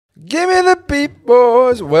Give me the beat,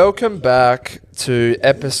 boys. Welcome back to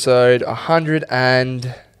episode 32.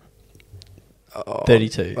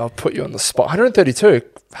 I'll put you on the spot. 132.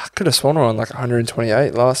 I could have sworn we were on like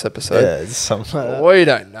 128 last episode. Yeah, it's something like that.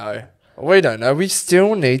 We don't know. We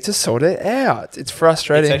still need to sort it out. It's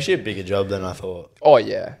frustrating. It's actually a bigger job than I thought. Oh,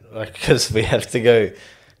 yeah. Like, because we have to go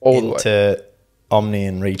into Omni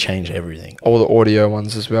and rechange everything. All the audio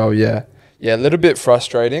ones as well, yeah. Yeah, a little bit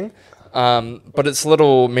frustrating. But it's a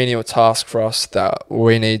little menial task for us that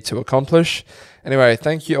we need to accomplish. Anyway,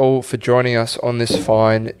 thank you all for joining us on this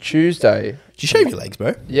fine Tuesday. Did you shave your legs,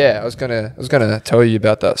 bro? Yeah, I was gonna tell you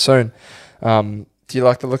about that soon. Do you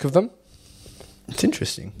like the look of them? It's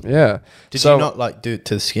interesting. Yeah. Did you not like do it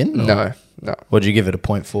to the skin? Or? No. What did you give it, a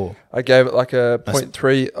 0.4? I gave it like a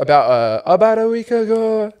 0.3 about a week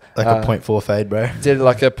ago. Like a 0.4 fade, bro? Did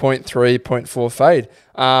like a 0.3, 0.4 fade.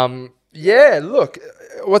 Yeah, look,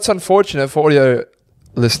 what's unfortunate for audio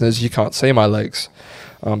listeners, you can't see my legs.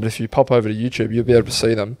 But if you pop over to YouTube, you'll be able to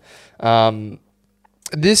see them.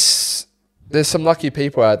 There's some lucky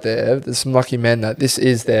people out there. There's some lucky men that this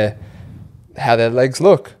is how their legs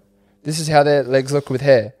look. This is how their legs look with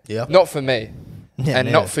hair. Yeah. Not for me. Yeah,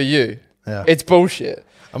 and not for you. Yeah. It's bullshit.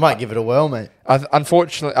 I might give it a whirl, mate.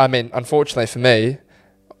 Unfortunately for me,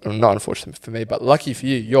 not unfortunately for me, but lucky for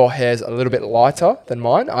you, your hair's a little bit lighter than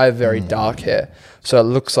mine. I have very dark hair. So it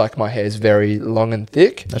looks like my hair is very long and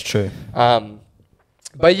thick. That's true.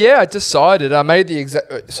 But yeah, I decided, I made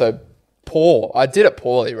the I did it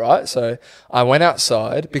poorly, right? So I went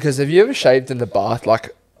outside because have you ever shaved in the bath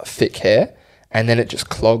like thick hair and then it just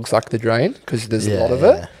clogs like the drain because there's a lot of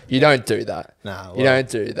it? You don't do that. Nah, you don't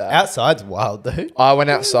do that. Outside's wild, though. I went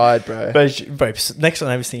outside, bro. Bro, next time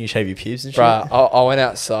I ever seen you shave your pubes and shit. Bro, I went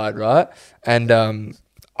outside, right? And I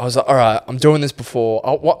was like, all right, I'm doing this before.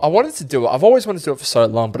 I wanted to do it. I've always wanted to do it for so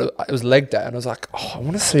long, but it was leg day. And I was like, I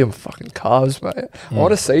want to see my fucking calves, mate. I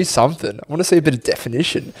want to see something. I want to see a bit of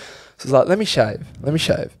definition. So I was like, let me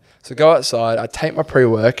shave. So go outside. I take my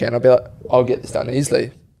pre-workout and I'll be like, I'll get this done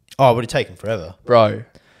easily. Oh, would it take him forever? Bro,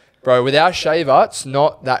 with our shaver, it's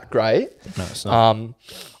not that great. No, it's not.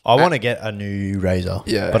 I want to get a new razor.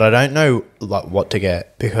 Yeah. But I don't know like what to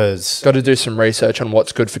get because... Got to do some research on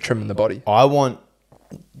what's good for trimming the body. I want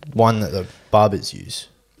one that the barbers use.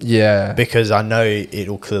 Yeah. Because I know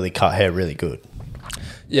it'll clearly cut hair really good.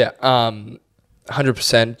 Yeah.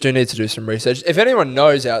 100%. Do need to do some research. If anyone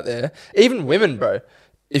knows out there, even women, bro,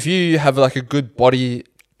 if you have like a good body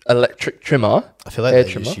electric trimmer, I feel like they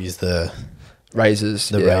just use the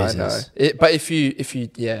razors. Razors. I know. But if you,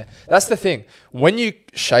 that's the thing. When you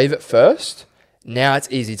shave it first, now it's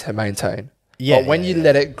easy to maintain. Yeah. But when you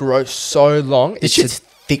let it grow so long, it's just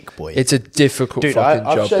thick, boy. It's a difficult fucking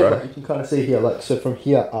job, bro. You can kind of see here, like, so from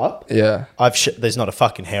here up. Yeah. There's not a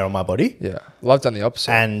fucking hair on my body. Yeah. Well, I've done the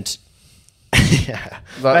opposite. And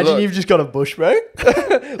imagine you've just got a bush, bro.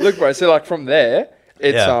 Look, bro. So like from there,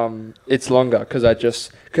 it's longer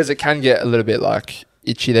because it can get a little bit like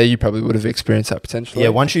itchy there. You probably would have experienced that potentially. Yeah.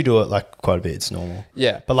 Once you do it like quite a bit, it's normal.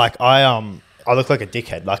 Yeah. But like I look like a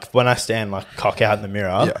dickhead. Like when I stand like cock out in the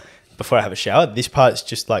mirror before I have a shower, this part's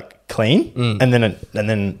just like clean, and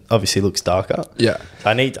then obviously looks darker. Yeah. So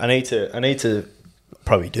I need to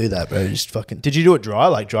probably do that, bro. Just fucking. Did you do it dry,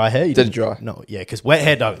 like dry hair? You did it dry? No, yeah, because wet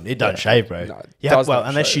hair don't shave, bro. No,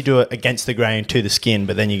 unless you do it against the grain to the skin,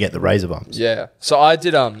 but then you get the razor bumps. Yeah. So I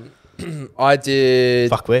did.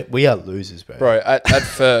 Fuck, we are losers, bro. Bro, at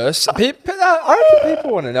first, I reckon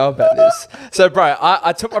people want to know about this. So, bro,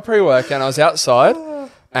 I took my pre-work and I was outside,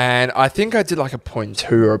 and I think I did like a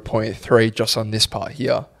 0.2 or a 0.3 just on this part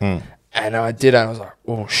here. And I did, and I was like,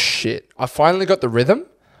 oh shit! I finally got the rhythm.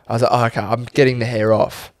 I was like, oh, okay, I'm getting the hair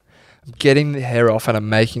off. And I'm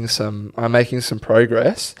making some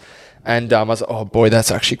progress. And I was like, oh boy, that's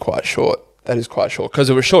actually quite short. That is quite short because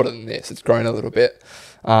it was shorter than this. It's grown a little bit.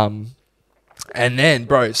 And then,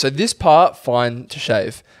 bro, so this part, fine to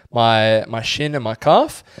shave. My shin and my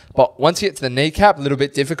calf. But once you get to the kneecap, a little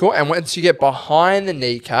bit difficult. And once you get behind the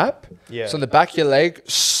kneecap, so on the back of your leg,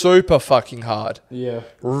 super fucking hard. Yeah.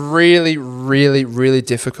 Really, really, really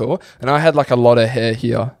difficult. And I had like a lot of hair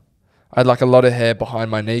here. I had like a lot of hair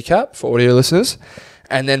behind my kneecap for audio listeners.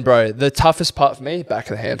 And then, bro, the toughest part for me,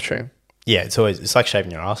 back of the hamstring. Yeah, it's like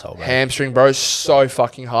shaving your asshole, bro. Hamstring, bro, so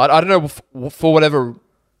fucking hard. I don't know, for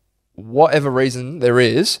whatever reason there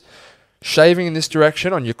is, shaving in this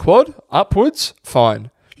direction on your quad, upwards,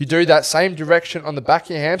 fine. You do that same direction on the back of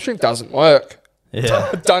your hamstring, doesn't work.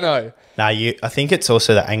 Yeah. Don't know. Nah, I think it's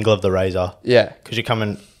also the angle of the razor. Yeah. Because you're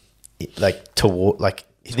coming like toward, like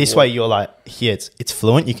this way you're like, here it's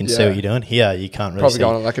fluent, you can see what you're doing. Here you can't really Probably see.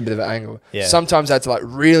 going on like a bit of an angle. Yeah. Sometimes I had to like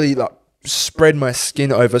really like spread my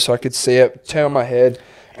skin over so I could see it, turn my head,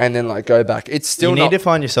 and then like go back. It's still You need to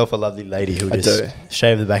find yourself a lovely lady who will just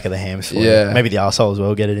shave the back of the hams for you. Maybe the arsehole as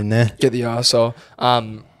well. Get it in there. Get the arsehole.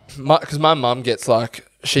 Because my mum gets like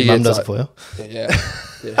Mum does it for you.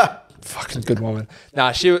 Yeah. Fucking good woman.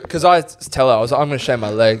 Nah, because I tell her, I'm going to shave my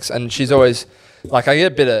legs, and she's always like, I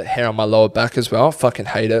get a bit of hair on my lower back as well. I fucking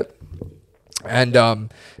hate it. And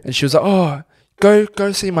she was like, oh,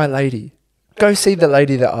 go see my lady. Go see the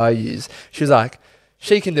lady that I use. She was like,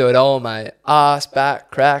 she can do it all, mate. Ass,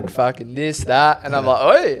 back, crack, fucking this, that. And I'm like,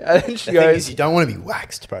 oi. And then she goes, you don't want to be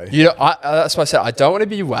waxed, bro. That's why I said, I don't want to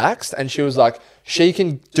be waxed. And she was like, she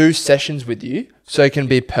can do sessions with you so it can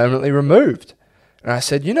be permanently removed. And I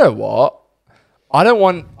said, you know what? I don't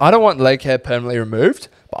want leg hair permanently removed,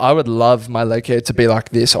 but I would love my leg hair to be like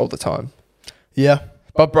this all the time. Yeah.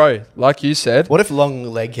 But bro, like you said, what if long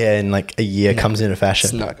leg hair in like a year comes into fashion?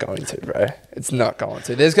 It's not going to, bro. It's not going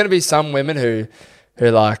to. There's going to be some women who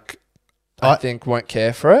like, I think won't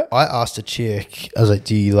care for it. I asked a chick, I was like,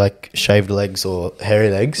 do you like shaved legs or hairy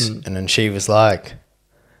legs? And then she was like,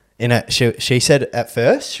 she said at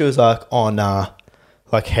first, she was like, oh nah,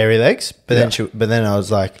 like hairy legs. But then I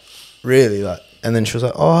was like, really? Like, and then she was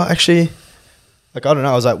like, oh, actually, like, I don't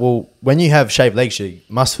know. I was like, well, when you have shaved legs, your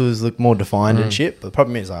muscles look more defined and shit. But the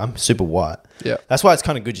problem is, like, I'm super white. Yeah. That's why it's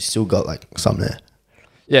kind of good you still got, like, something there.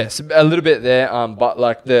 Yeah, it's a little bit there. But,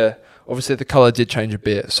 like, obviously the colour did change a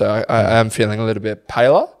bit. So I am feeling a little bit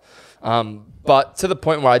paler. But to the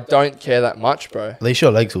point where I don't care that much, bro. At least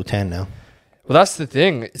your legs will tan now. Well, that's the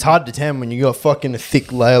thing. It's hard to tan when you got fucking a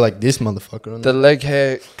thick layer like this motherfucker on the leg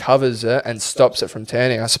hair covers it and stops it from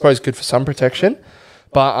tanning. I suppose good for sun protection.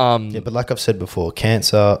 But yeah, but like I've said before,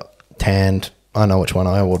 cancer, tanned, I know which one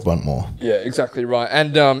I would want more. Yeah, exactly right.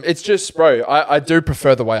 And it's just, bro, I do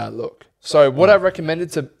prefer the way I look. So what I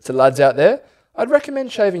recommended to lads out there, I'd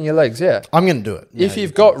recommend shaving your legs, yeah. I'm going to do it. If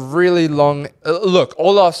you've got really long... look,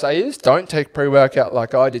 all I'll say is don't take pre-workout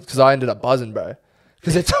like I did because I ended up buzzing, bro.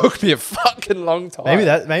 Because it took me a fucking long time.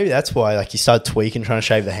 Maybe that's why like you started tweaking trying to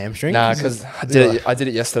shave the hamstring. Nah, because I did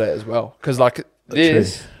it yesterday as well. Because like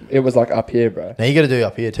this, it was like up here, bro. Now you got to do it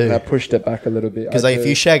up here too. And I pushed it back a little bit. Because like if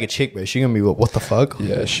you shag a chick, bro, she's gonna be what the fuck?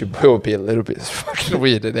 Yeah, she will be a little bit fucking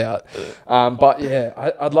weirded out. But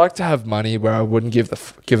yeah, I'd like to have money where I wouldn't give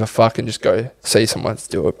a fuck and just go see someone to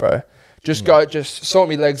do it, bro. Just sort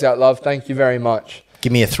me legs out, love. Thank you very much.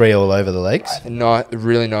 Give me a 3 all over the legs.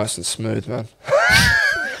 Really nice and smooth, man.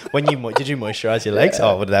 Did you moisturize your legs? Yeah.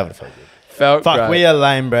 Oh, that would have felt good. Fuck, great. We are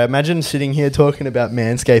lame, bro. Imagine sitting here talking about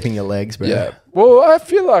manscaping your legs, bro. Yeah. Well, I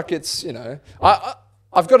feel like it's,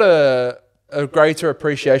 I've got a greater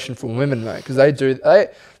appreciation for women, mate, because they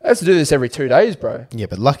have to do this every 2 days, bro. Yeah,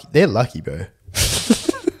 but they're lucky, bro.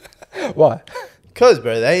 Why? Because,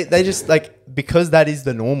 bro, they just, like, because that is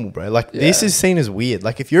the normal, bro. Like, this is seen as weird.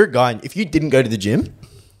 Like, if you're a guy, if you didn't go to the gym,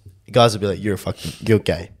 guys would be like, you're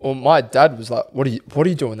gay. Well, my dad was like, what are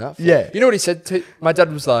you doing that for? Yeah. You know what he said? My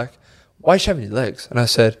dad was like, why are you shaving your legs? And I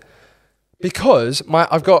said, because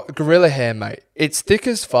I've got gorilla hair, mate. It's thick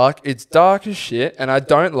as fuck. It's dark as shit. And I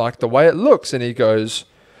don't like the way it looks. And he goes,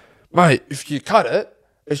 mate, if you cut it,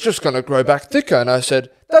 it's just going to grow back thicker. And I said,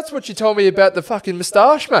 that's what you told me about the fucking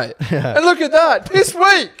moustache, mate. Yeah. And look at that. Piss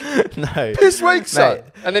weak. No. Piss weak, son. Mate,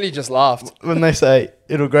 and then he just laughed. When they say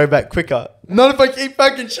it'll grow back quicker. Not if I keep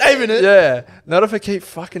fucking shaving it. Yeah. Not if I keep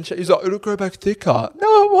fucking shaving. He's like, it'll grow back thicker.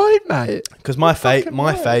 No, it won't, mate. Because my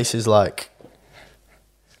face is like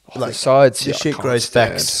the sides. The shit grows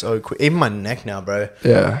back so quick. Even my neck now, bro.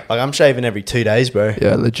 Yeah. Like I'm shaving every 2 days, bro.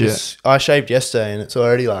 Yeah, legit. I shaved yesterday and it's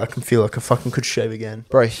already like I can feel like I fucking could shave again.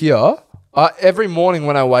 Bro, here... every morning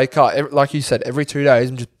when I wake up, like you said, every 2 days,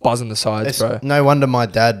 I'm just buzzing the sides, bro. No wonder my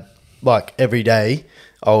dad, like every day,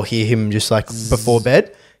 I'll hear him just like before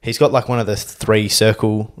bed. He's got like one of the 3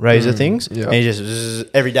 circle razor things. Yeah. And he just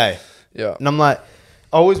every day. Yeah. And I'm like,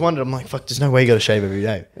 I always wondered, I'm like, fuck, there's no way you got to shave every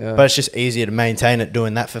day. Yeah. But it's just easier to maintain it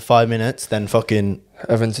doing that for 5 minutes than fucking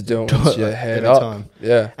having to do it once your head up. Time.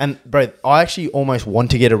 Yeah. And bro, I actually almost want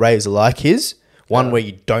to get a razor like his. One where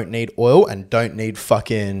you don't need oil and don't need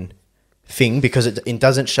fucking... thing because it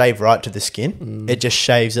doesn't shave right to the skin. It just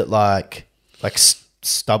shaves it like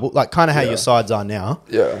stubble, like kind of how your sides are now.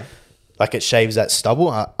 Yeah, like it shaves that stubble.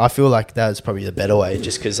 I feel like that's probably the better way,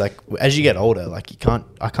 just because like as you get older, like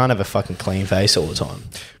I can't have a fucking clean face all the time.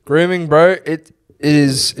 Grooming, bro, it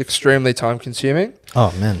is extremely time consuming.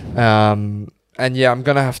 Oh man. And yeah, I'm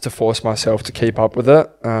gonna have to force myself to keep up with it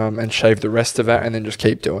and shave the rest of it, and then just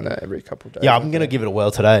keep doing it every couple of days. Yeah, I'm gonna give it a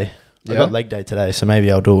whirl today. I got leg day today, so maybe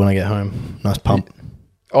I'll do it when I get home. Nice pump.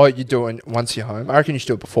 Oh, you're doing once you're home? I reckon you should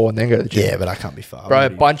do it before and then go to the gym. Yeah, but I can't be far. Bro, a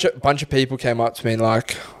bunch of people came up to me and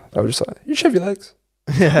like, I was just like, you shave your legs.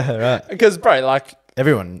 Yeah, right. Because, bro, like,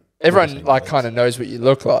 Everyone like kind of knows what you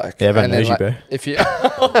look like. Yeah, everyone knows you, like, bro. If you,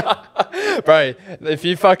 bro, if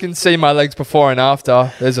you fucking see my legs before and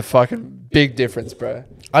after, there's a fucking big difference, bro.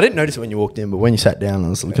 I didn't notice it when you walked in, but when you sat down, I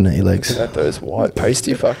was looking at your legs. Looking at those white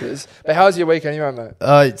pasty fuckers. But how's your week anyway, mate?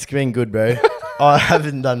 It's been good, bro. I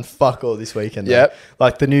haven't done fuck all this weekend. Though. Yep.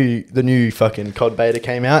 Like the new fucking COD beta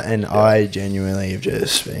came out, and I genuinely have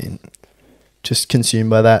just been consumed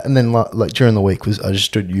by that. And then like during the week I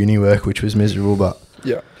just did uni work, which was miserable. But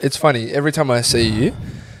yeah, it's funny. Every time I see you,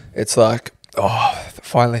 it's like, oh, I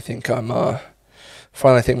finally think my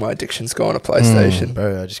addiction's gone to PlayStation.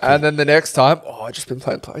 Bro, and then the next time, I've just been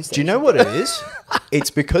playing PlayStation. Do you know what it is? It's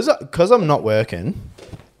because I'm not working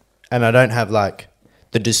and I don't have like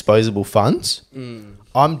the disposable funds.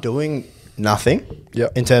 I'm doing nothing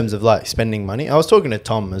in terms of like spending money. I was talking to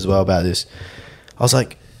Tom as well about this. I was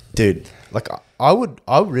like, dude, like I would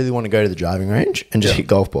really want to go to the driving range and just hit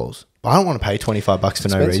golf balls. I don't want to pay $25 for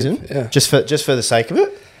no reason. Yeah. Just for the sake of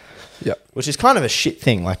it. Yeah. Which is kind of a shit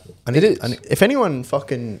thing. Like it is. If anyone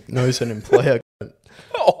fucking knows an employer.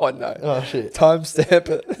 Oh no. Oh shit. Timestamp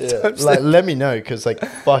it. Yeah. Like let me know, because like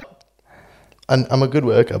fuck. I'm a good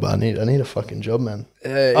worker, but I need a fucking job, man.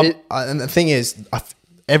 And the thing is,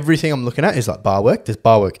 everything I'm looking at is like bar work. There's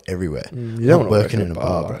bar work everywhere. You don't I'm not working in a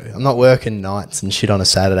bar, bro. I'm not working nights and shit on a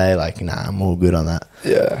Saturday. Like, nah, I'm all good on that.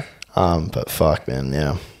 Yeah. But fuck, man,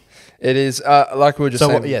 yeah. It is like we were just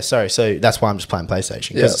saying. Sorry. So that's why I'm just playing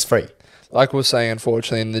PlayStation, because it's free. Like we were saying,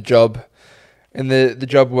 unfortunately, in the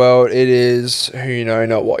job world, it is who you know,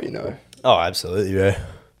 not what you know. Oh, absolutely, bro.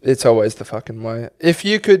 It's always the fucking way. If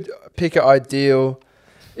you could pick an ideal,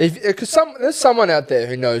 because there's someone out there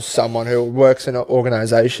who knows someone who works in an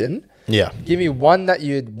organization. Yeah. Give me one that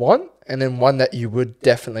you'd want, and then one that you would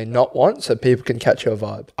definitely not want, so people can catch your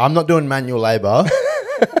vibe. I'm not doing manual labor,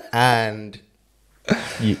 and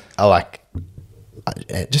I like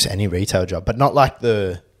just any retail job, but not like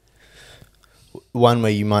the one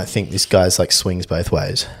where you might think this guy's like swings both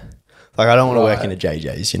ways. Like, I don't want to work in a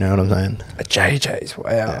JJ's, you know what I'm saying? A JJ's,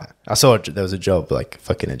 wow. Yeah. I saw there was a job like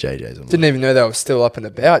fucking a JJ's. Didn't even know they were still up and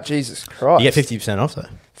about. Jesus Christ. You get 50% off though.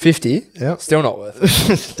 50? Yeah. Still not worth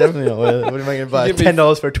it. It's definitely not worth it. What am I going to buy?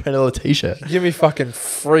 $10 for a $20 t-shirt. Give me fucking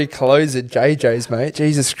free clothes at JJ's, mate.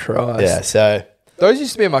 Jesus Christ. Yeah, so... Those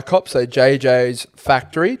used to be in my cops, though. JJ's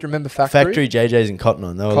Factory. Do you remember Factory? Factory, JJ's and Cotton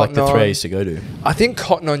On. They were like the three I used to go to. I think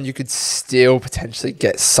Cotton On, you could still potentially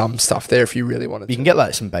get some stuff there if you really wanted to. You can get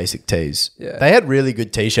like some basic tees. Yeah. They had really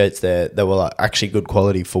good t-shirts there that were like actually good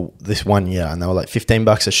quality for this 1 year. And they were like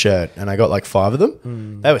 $15 a shirt. And I got like 5 of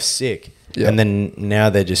them. They were sick. Yeah. And then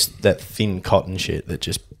now they're just that thin cotton shit that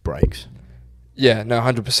just breaks. Yeah, no,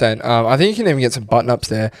 100%. I think you can even get some button-ups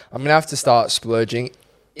there. I'm going to have to start splurging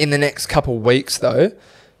in the next couple of weeks, though,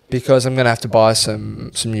 because I'm going to have to buy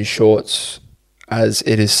some new shorts as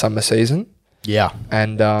it is summer season. Yeah.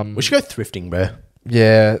 And we should go thrifting, bro.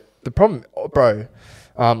 Yeah. The problem, bro,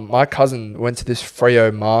 my cousin went to this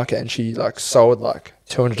Freo market and she like sold like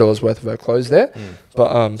 $200 worth of her clothes there.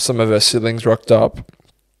 But some of her siblings rocked up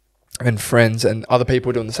and friends and other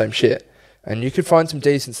people doing the same shit. And you could find some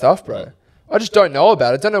decent stuff, bro. I just don't know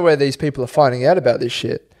about it. I don't know where these people are finding out about this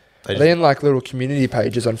shit. Are they in like little community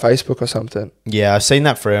pages on Facebook or something? Yeah, I've seen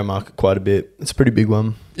that Freo market quite a bit. It's a pretty big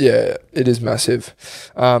one. Yeah, it is massive.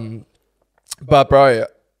 But bro,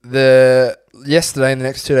 yesterday and the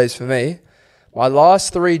next 2 days for me, my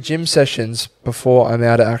last 3 gym sessions before I'm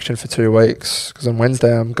out of action for 2 weeks. Because on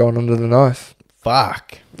Wednesday I'm going under the knife.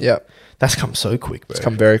 Fuck. Yeah. That's come so quick, bro. It's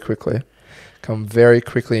come very quickly. Come very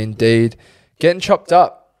quickly indeed. Getting chopped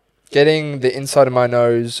up. Getting the inside of my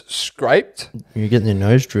nose scraped. You're getting your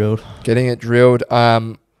nose drilled. Getting it drilled.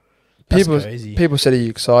 That's crazy. People said, are you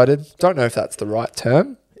excited? Don't know if that's the right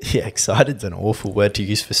term. Yeah, excited's an awful word to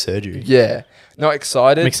use for surgery. Yeah. Not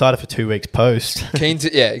excited. I'm excited for 2 weeks post. Keen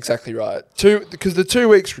to, yeah, exactly right. Because the 2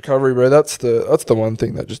 weeks recovery, bro, that's the one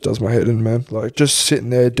thing that just does my head in, man. Like, just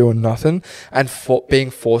sitting there doing nothing and being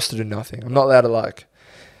forced to do nothing. I'm not allowed to, like,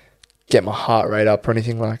 get my heart rate up or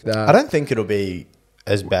anything like that. I don't think it'll be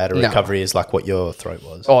as bad a recovery as like what your throat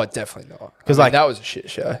was. Oh, definitely not. Because like that was a shit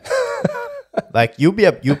show. Like you'll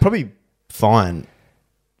probably fine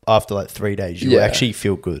after like 3 days. You'll actually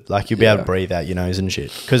feel good. Like you'll be able to breathe out your nose and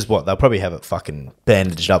shit. Because they'll probably have it fucking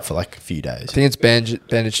bandaged up for like a few days. I think it's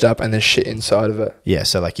bandaged up and there's shit inside of it. Yeah,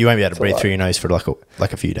 so like you won't be able to breathe through your nose for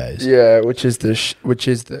like a few days. Yeah, which is the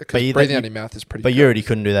because breathing out your mouth is pretty. But you already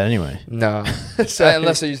couldn't do that anyway. No,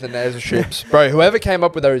 unless I use the nasal strips, bro. Whoever came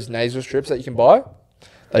up with those nasal strips that you can buy.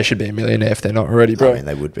 They should be a millionaire if they're not already, bro. I mean,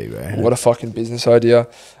 they would be, bro. What a fucking business idea.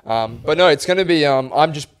 But no, it's going to be,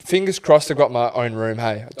 I'm just, fingers crossed I've got my own room,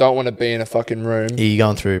 hey. I don't want to be in a fucking room. Are you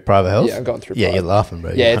going through private health? Yeah, I'm going through Yeah, private. you're laughing,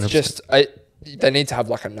 bro. Yeah, 100%. it's just, they need to have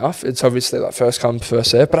like enough. It's obviously like first come,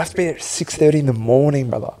 first serve, but I have to be there at 6:30 in the morning,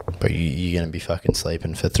 brother. But you're going to be fucking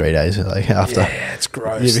sleeping for 3 days like after. Yeah, it's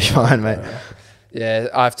gross. You'll be fine, mate. Yeah,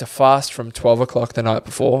 I have to fast from 12 o'clock the night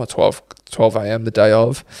before, or 12 a.m. the day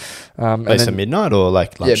of. Wait, so midnight or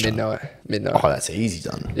like lunchtime? Yeah, midnight. Oh, that's easy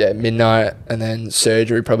done. Yeah, midnight, and then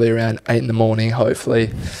surgery probably around 8 in the morning,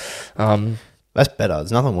 hopefully. That's better.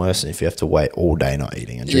 There's nothing worse than if you have to wait all day not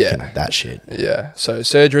eating and drinking that shit. Yeah, so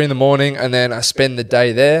surgery in the morning, and then I spend the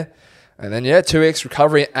day there, and then 2 weeks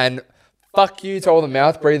recovery, and fuck you to all the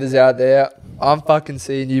mouth breathers out there. I'm fucking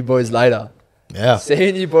seeing you boys later. Yeah.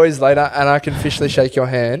 Seeing you boys later, and I can officially shake your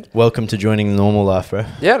hand. Welcome to joining the normal life, bro.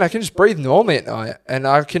 Yeah, and I can just breathe normally at night, and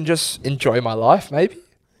I can just enjoy my life, maybe.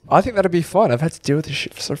 I think that'd be fun. I've had to deal with this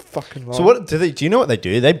shit for so fucking long. So what do they? Do you know what they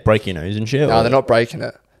do? They break your nose and shit. No, they're not breaking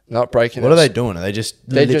it. Not breaking it. What are they doing? Are they just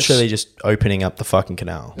They're literally just opening up the fucking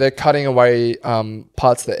canal? They're cutting away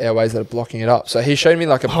parts of the airways that are blocking it up. So he showed me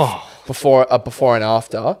like a before and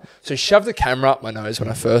after. So he shoved the camera up my nose when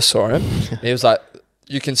I first saw him. And he was like,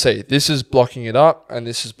 you can see this is blocking it up and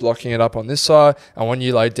this is blocking it up on this side. And when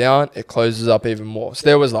you lay down, it closes up even more. So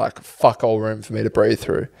there was like fuck all room for me to breathe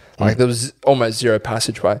through. Like there was almost zero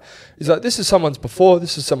passageway. He's like, this is someone's before,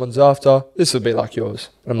 this is someone's after. This will be like yours.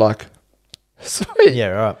 And I'm like, sweet. Yeah,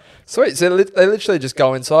 right. Sweet. So they literally just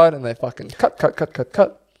go inside and they fucking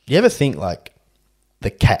cut. You ever think like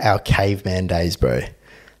our caveman days, bro?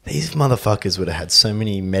 These motherfuckers would have had so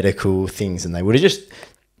many medical things and they would have just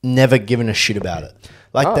never given a shit about it.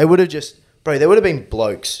 Like they would have just, bro, there would have been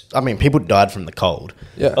blokes. I mean, people died from the cold.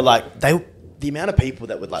 Yeah. But like the amount of people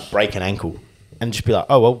that would like break an ankle and just be like,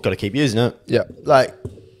 oh, well, got to keep using it. Yeah. Like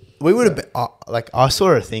we would have been, like I saw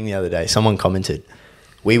a thing the other day. Someone commented,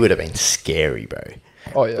 we would have been scary, bro.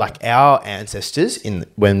 Oh, yeah. Like our ancestors in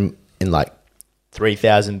like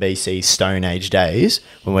 3000 BC Stone Age days,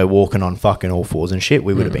 when we're walking on fucking all fours and shit,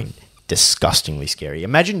 we would have been disgustingly scary.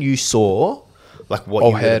 Imagine you saw like what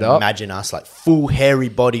you would imagine us, like full hairy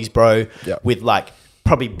bodies, bro, with like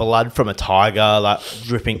probably blood from a tiger, like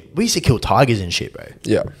dripping. We used to kill tigers and shit, bro.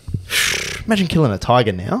 Yeah. Imagine killing a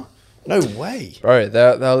tiger now. No way. Bro,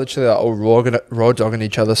 they're literally like all raw dogging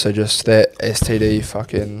each other, so just their STD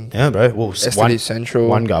fucking... Yeah, bro. Well, STD central.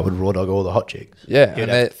 One guy would raw dog all the hot chicks. Yeah. He'd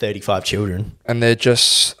have 35 children. And they're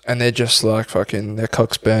just like fucking, their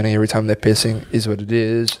cock's burning every time they're pissing, is what it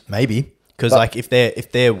is. Maybe. Because like if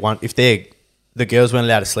the girls weren't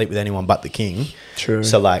allowed to sleep with anyone but the king. True.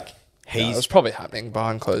 So like it was probably happening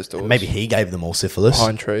behind closed doors. Maybe he gave them all syphilis.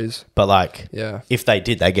 Behind trees. But like, if they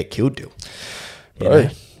did, they get killed still. You know?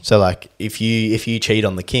 So like, if you cheat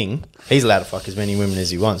on the king, he's allowed to fuck as many women as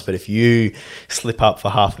he wants. But if you slip up for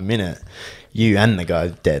half a minute, you and the guy are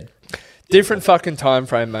dead. Different fucking time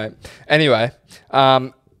frame, mate. Anyway,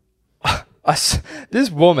 this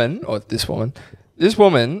woman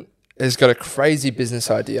has got a crazy business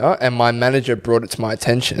idea, and my manager brought it to my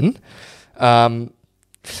attention.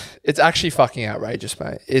 It's actually fucking outrageous,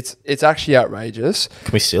 mate. It's actually outrageous.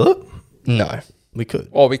 Can we steal it? No. We could.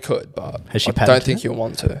 Well, we could, but I don't think you'll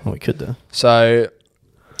want to. Well, we could though. So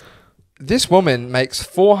this woman makes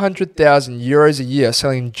 400,000 euros a year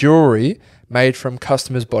selling jewellery made from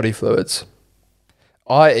customers' body fluids,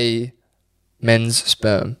 i.e. men's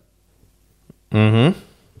sperm. Mm-hmm.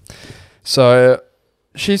 So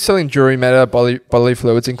she's selling jewellery made out of bodily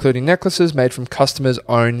fluids, including necklaces made from customers'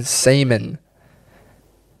 own semen.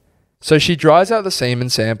 So she dries out the semen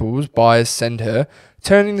samples buyers send her,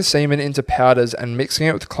 turning the semen into powders and mixing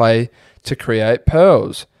it with clay to create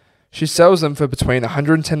pearls. She sells them for between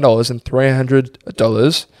 $110 and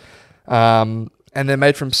 $300, and they're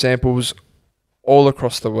made from samples all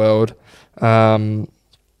across the world. And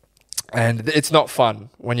it's not fun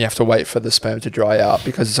when you have to wait for the sperm to dry out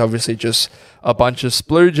because it's obviously just a bunch of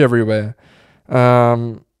splooge everywhere.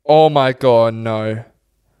 Oh my God, no.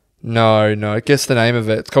 Guess the name of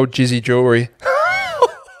it. It's called Jizzy Jewellery.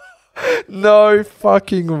 No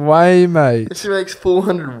fucking way, mate. She makes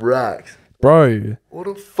 400 racks. Bro. What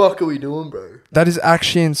the fuck are we doing, bro? That is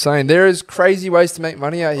actually insane. There is crazy ways to make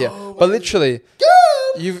money out here. But literally,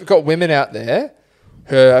 you've got women out there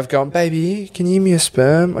who have gone, baby, can you give me a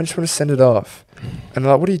sperm? I just want to send it off. And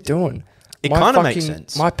they're like, what are you doing? It kind of makes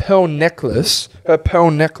sense. My pearl necklace,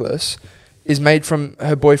 is made from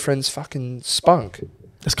her boyfriend's fucking spunk.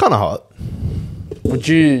 It's kind of hot. Would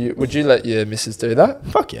you let your missus do that?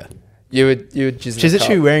 Fuck yeah. You would jizz in She's the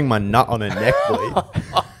literally cup. wearing my nut on her neck, boy.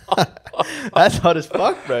 That's hot as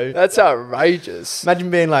fuck, bro. That's outrageous. Imagine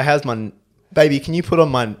being like, how's my... Baby, can you put on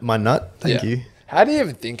my nut? Thank Yeah. you. How do you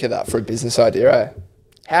even think of that for a business idea, eh?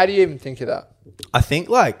 How do you even think of that? I think,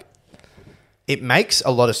 like, it makes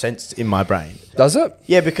a lot of sense in my brain. Does it?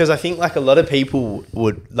 Yeah, because I think, like, a lot of people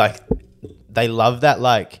would, like... They love that,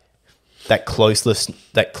 like, that closeness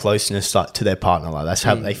like, to their partner. Like, that's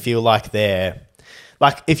how they feel like they're...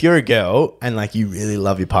 Like, if you're a girl and, like, you really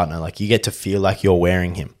love your partner, like, you get to feel like you're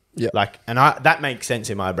wearing him. Yeah. Like, and that makes sense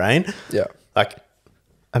in my brain. Yeah. Like,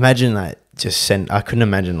 imagine, like, I couldn't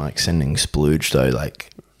imagine, like, sending splooge, though. Like,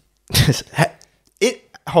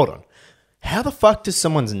 hold on. How the fuck does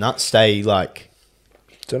someone's nut stay, like...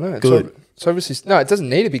 Don't know. Good. It's obviously... No, it doesn't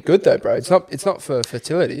need to be good, though, bro. It's not for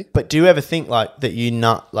fertility. But do you ever think, like, that you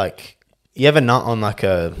nut, like... You ever nut on, like,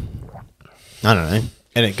 a... I don't know.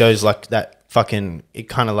 And it goes, like, that fucking... It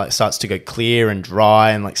kind of, like, starts to go clear and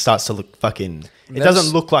dry and, like, starts to look fucking... It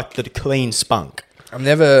doesn't look like the clean spunk. I'm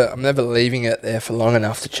never leaving it there for long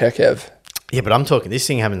enough to check, Ev. Yeah, but I'm talking... This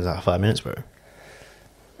thing happens in 5 minutes, bro.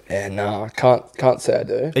 Yeah, no, I can't say I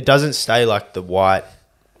do. It doesn't stay, like, the white...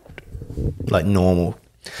 Like, normal...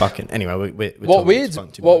 Fucking anyway, we're What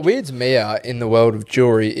weirds me out in the world of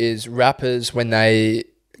jewelry is rappers when they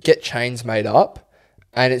get chains made up,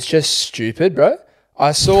 and it's just stupid, bro.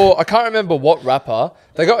 I can't remember what rapper,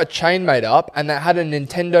 they got a chain made up and they had a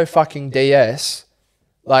Nintendo fucking DS,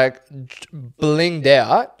 like blinged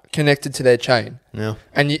out, connected to their chain. Yeah,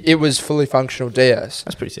 and it was fully functional DS.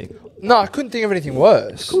 That's pretty sick. No, I couldn't think of anything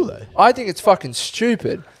worse. It's cool though. I think it's fucking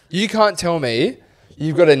stupid. You can't tell me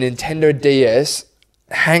you've got a Nintendo DS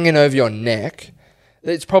hanging over your neck.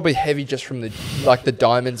 It's probably heavy just from the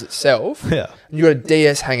diamonds itself. Yeah. And you got a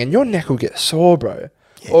DS hanging. Your neck will get sore, bro.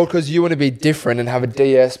 Yeah. Or because you want to be different and have a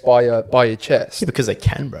DS by your chest. Yeah, because they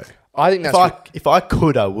can, bro. I think that's... If I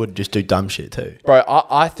could, I would just do dumb shit too. Bro,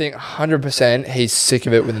 I think 100% he's sick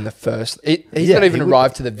of it within the first... He's not even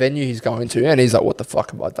arrived to the venue he's going to, and he's like, what the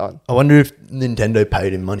fuck have I done? I wonder if Nintendo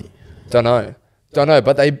paid him money. Don't know,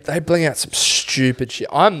 but they bling out some stupid shit.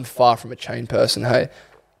 I'm far from a chain person, hey.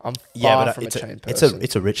 I'm far from a chain person.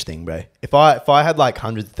 It's a rich thing, bro. If I had like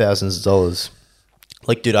hundreds of thousands of dollars,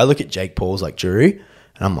 like, dude, I look at Jake Paul's like jewelry,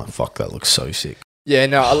 and I'm like, fuck, that looks so sick. Yeah,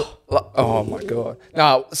 no, oh my god.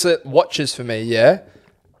 No, so watches for me, yeah.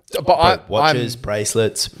 But watches,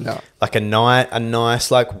 bracelets, no, like a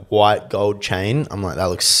nice like white gold chain. I'm like, that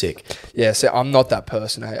looks sick. Yeah, so I'm not that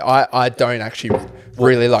person. Hey, I don't actually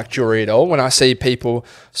really like jewelry at all. When I see people,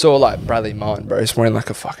 saw like Bradley Martin, bro, he's wearing like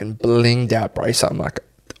a fucking blinged out bracelet. I'm like,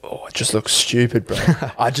 oh, it just looks stupid, bro.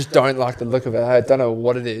 I just don't like the look of it. I don't know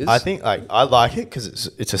what it is. I think like I like it because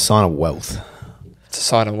it's a sign of wealth. It's a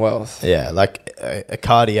sign of wealth. Yeah, like a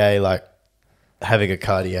Cartier, like having a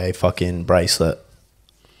Cartier fucking bracelet.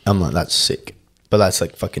 I'm like, that's sick. But that's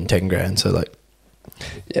like fucking 10 grand. So like,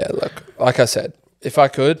 yeah, look, like I said, if I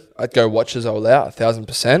could, I'd go watches all out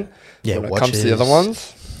 1,000%. Yeah, when it comes to the other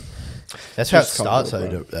ones, that's how it starts.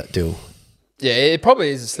 Though, that deal. Yeah, it probably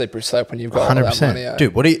is a slippery slope when you've got 100%. All that money out.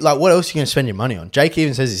 Dude, what else are you going to spend your money on? Jake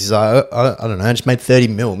even says this. He's like, I don't know. I just made 30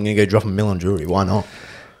 mil. I'm going to go drop $1 million on jewelry. Why not?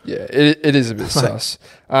 Yeah, it is a bit sus.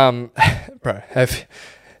 Bro, have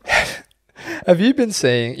you been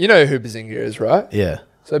seeing? You know who Bazinga is, right? Yeah.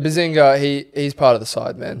 So Bazinga, he's part of the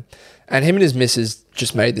side, man. And him and his missus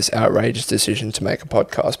just made this outrageous decision to make a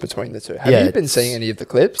podcast between the two. Have you been seeing any of the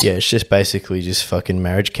clips? Yeah, it's just basically just fucking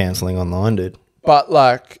marriage counselling online, dude. But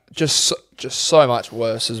like, just so much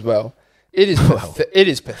worse as well. It is it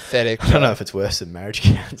is pathetic. Bro. I don't know if it's worse than marriage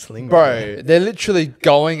counselling. Bro, they're literally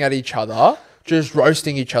going at each other, just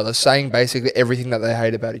roasting each other, saying basically everything that they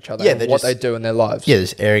hate about each other and what they do in their lives. Yeah,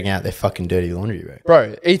 just airing out their fucking dirty laundry, bro.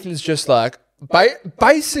 Bro, Ethan's just like...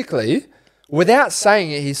 basically, without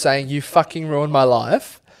saying it, he's saying, you fucking ruined my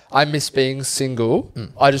life. I miss being single.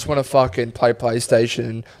 I just want to fucking play PlayStation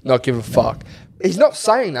and not give a fuck. He's not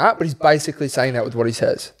saying that, but he's basically saying that with what he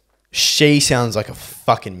says. She sounds like a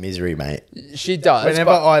fucking misery, mate. She does.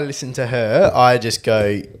 Whenever I listen to her, I just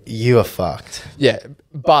go, you are fucked. Yeah,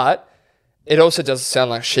 but it also doesn't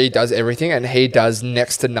sound like she does everything and he does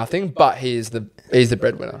next to nothing, but he's the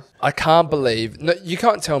breadwinner. I can't believe... No, you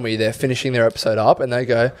can't tell me they're finishing their episode up and they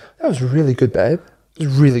go, that was really good, babe. It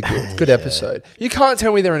was really good. Good episode. You can't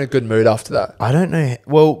tell me they're in a good mood after that. I don't know.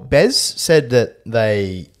 Well, Bez said that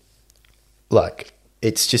they... Like,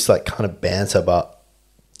 it's just like kind of banter, but...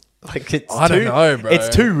 Like it's I don't know, bro. It's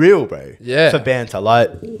too real, bro. Yeah. For banter.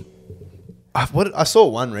 Like, I saw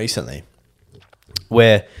one recently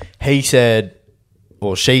where he said...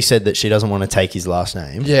 Or she said that she doesn't want to take his last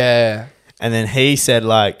name. Yeah. And then he said,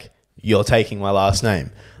 like, you're taking my last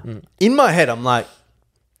name. In my head, I'm like,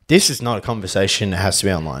 this is not a conversation that has to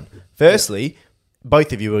be online. Firstly,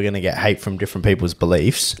 both of you are going to get hate from different people's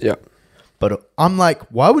beliefs. Yeah. But I'm like,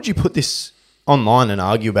 why would you put this online and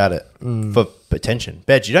argue about it for attention?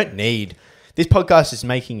 Bed, you don't need... This podcast is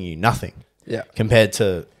making you nothing. Yeah. Compared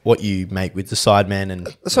to what you make with the Sideman and...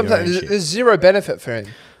 That's what I'm saying. There's zero benefit for him.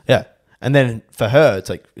 Yeah. And then for her, it's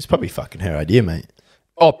like, it's probably fucking her idea, mate.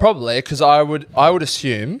 Oh, probably, because I would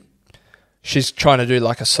assume she's trying to do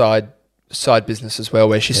like a side business as well,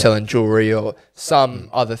 where she's selling jewellery or some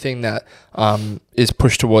other thing that is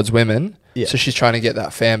pushed towards women. Yeah. So she's trying to get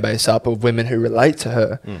that fan base up of women who relate to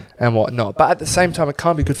her and whatnot. But at the same time, it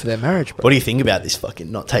can't be good for their marriage, bro. What do you think about this fucking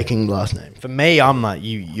not taking last name? For me, I'm like,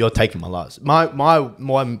 you're taking my last. My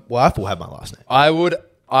wife will have my last name.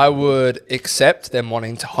 I would accept them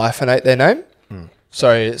wanting to hyphenate their name.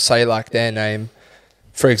 So say like their name,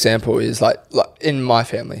 for example, is like in my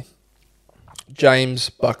family, James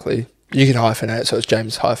Buckley. You can hyphenate it, so it's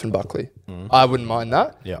James Buckley. I wouldn't mind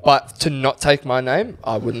that. Yeah. But to not take my name,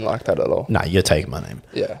 I wouldn't like that at all. No, you're taking my name.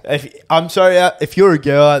 Yeah. I'm sorry, if you're a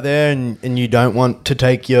girl out there and you don't want to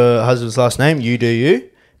take your husband's last name, you do you.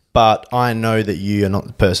 But I know that you are not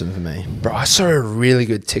the person for me. Bro, I saw a really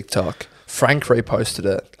good TikTok. Frank reposted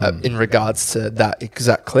it in regards to that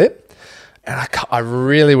exact clip. And I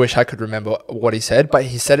really wish I could remember what he said, but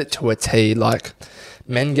he said it to a T. Like,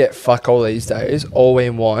 men get fuck all these days. All we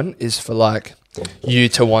want is for like you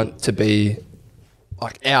to want to be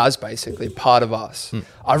like ours, basically, part of us.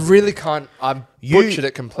 I really can't. I butchered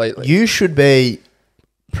it completely. You should be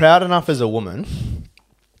proud enough as a woman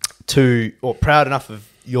or proud enough of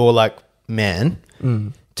your like man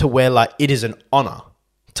to where like it is an honor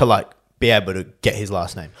to like be able to get his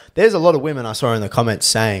last name. There's a lot of women I saw in the comments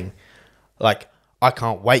saying like, I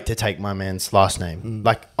can't wait to take my man's last name.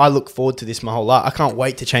 Like, I look forward to this my whole life. I can't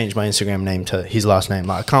wait to change my Instagram name to his last name.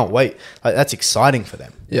 Like, I can't wait. Like, that's exciting for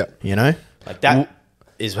them. Yeah. You know? Like, that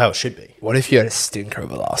is how it should be. What if you had a stinker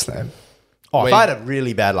of a last name? Oh, if I had a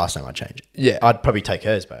really bad last name, I'd change it. Yeah. I'd probably take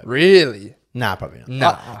hers, babe. Really? Nah, probably not.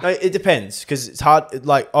 Nah. No, it depends because it's hard.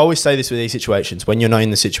 Like, I always say this with these situations. When you're not in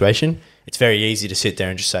the situation, it's very easy to sit there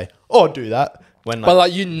and just say, oh, I'll do that. When, like, but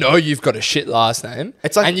like, you know, you've got a shit last name,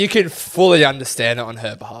 it's like, and you can fully understand it on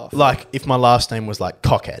her behalf. Like if my last name was like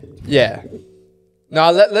Cockhead. Yeah. No,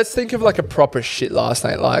 let's think of like a proper shit last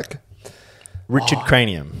name, like Richard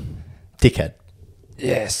Cranium, Dickhead.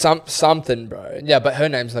 Yeah, something, bro. Yeah, but her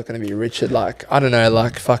name's not going to be Richard. Like, I don't know,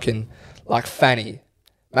 like fucking like Fanny.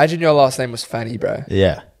 Imagine your last name was Fanny, bro.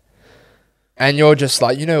 Yeah. And you're just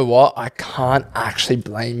like, you know what? I can't actually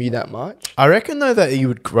blame you that much. I reckon though that you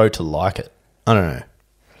would grow to like it. I don't know.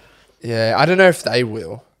 Yeah, I don't know if they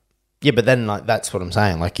will. Yeah, but then like that's what I'm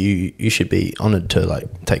saying. Like you should be honoured to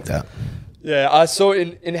like take that. Yeah, I saw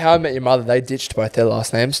in How I Met Your Mother, they ditched both their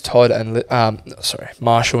last names, Todd and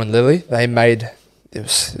Marshall and Lily. They made it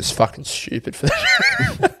was fucking stupid for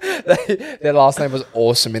them. Their last name was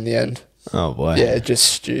awesome in the end. Oh boy. Yeah, just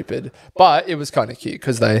stupid. But it was kind of cute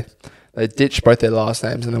because they ditched both their last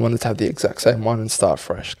names and they wanted to have the exact same one and start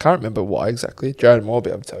fresh. Can't remember why exactly. Jared Moore will be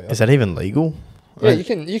able to tell you. Is that even legal? Yeah,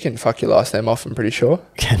 you can fuck your last name off, I'm pretty sure.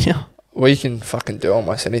 Can you? Well, you can fucking do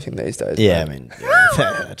almost anything these days. Yeah, bro. I mean,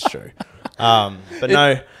 that's true.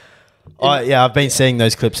 But I've been seeing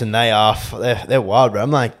those clips and they're wild, bro.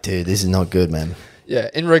 I'm like, dude, this is not good, man. Yeah,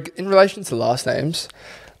 in relation to last names,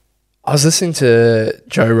 I was listening to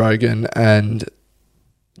Joe Rogan's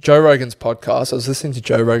podcast. I was listening to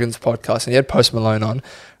Joe Rogan's podcast and he had Post Malone on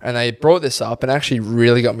and they brought this up and actually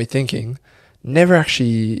really got me thinking. Never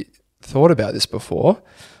actually thought about this before.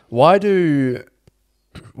 Why do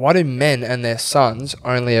men and their sons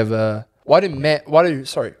only ever... Why do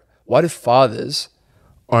fathers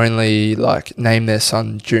only like name their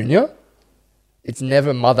son Junior? It's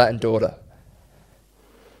never mother and daughter.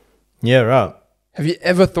 Yeah, right. Have you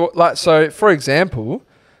ever thought, like, so for example,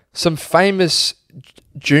 some famous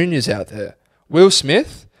juniors out there, Will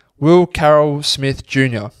Carroll Smith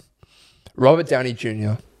Jr., Robert Downey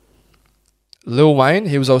Jr., Lil Wayne,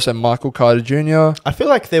 he was also Michael Carter Jr. I feel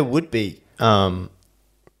like there would be Could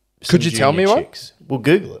you tell me one? We'll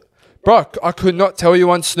Google it. Bro, I could not tell you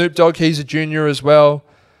one. Snoop Dogg, he's a junior as well.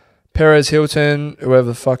 Perez Hilton, whoever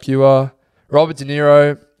the fuck you are. Robert De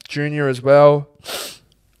Niro, Jr. as well.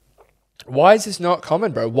 Why is this not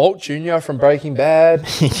common, bro? Walt Jr. from Breaking Bad.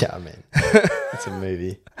 Yeah, I mean, it's a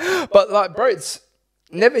movie. But like, bro, it's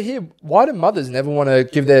never here. Why do mothers never want to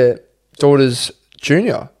give their daughters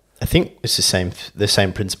Junior? I think it's the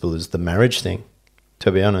same principle as the marriage thing,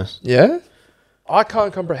 to be honest. Yeah? I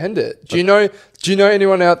can't comprehend it. Do you know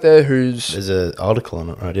anyone out there who's... There's an article on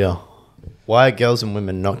it right here. Why are girls and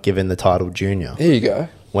women not given the title junior? Here you go.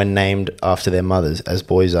 when named after their mothers as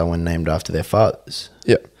boys are when named after their fathers.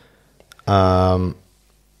 Yeah.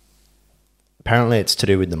 Apparently, it's to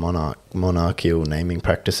do with the monarchical naming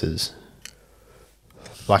practices.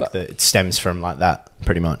 It stems from like that,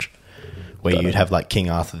 pretty much, where you'd have like King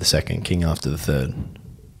Arthur II, King Arthur III.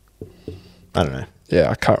 I don't know. Yeah,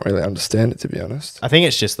 I can't really understand it, to be honest. I think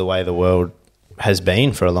it's just the way the world has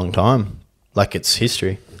been for a long time. Like, it's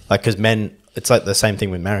history. Like, because men, it's like the same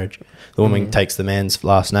thing with marriage. The woman takes the man's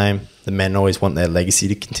last name. The men always want their legacy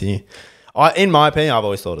to continue. In my opinion, I've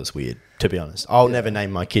always thought it's weird, to be honest. I'll never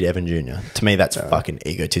name my kid Evan Jr. To me, that's fucking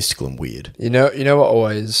egotistical and weird. You know what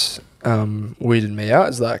always weirded me out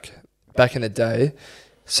is like back in the day,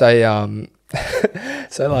 say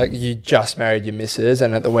so like you just married your missus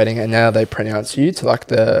and at the wedding, and now they pronounce you to like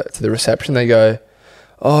the reception. They go,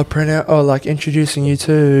 like introducing you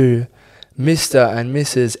to Mr. and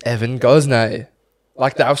Mrs. Evan Gosney.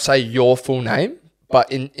 Like they'll say your full name, but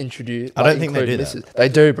introduce. I don't think they do Mrs. That. They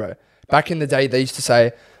do, bro. Back in the day, they used to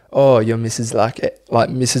say, "Oh, you're Mrs. like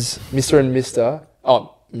Mrs. Mr. and Mr.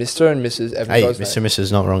 Oh, Mr. and Mrs. Evan Hey, Gosney." Mr. and Mrs.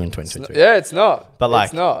 is not wrong in 2023. Yeah, it's not. But like,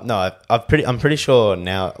 it's not. no, I'm pretty sure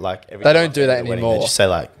now, like, They don't do that anymore. They just say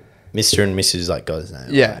like Mr. and Mrs. like God's name.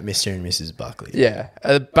 Yeah. Like, Mr. and Mrs. Buckley. Yeah,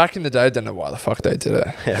 back in the day, I don't know why the fuck they did it.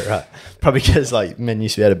 Yeah, right. Probably because like men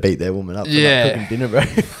used to be able to beat their woman up for Yeah. not cooking dinner, bro.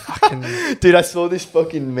 Dude, I saw this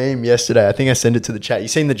fucking meme yesterday. I think I sent it to the chat. You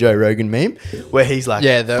seen the Joe Rogan meme where he's like,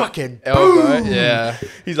 the fucking elbow. boom. Yeah,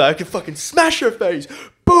 He's like, I can fucking smash her face.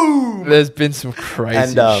 Boom. there's been some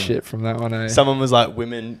crazy And, shit from that one. Eh? Someone was like,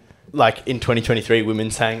 women, like in 2023,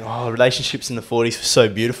 women saying, oh, relationships in the 40s were so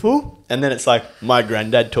beautiful. And then it's like my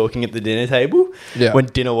granddad talking at the dinner table when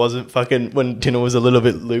dinner was a little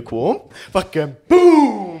bit lukewarm. Fucking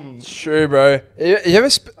boom. It's true, bro. You ever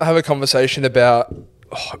have a conversation about?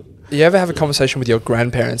 You ever have a conversation with your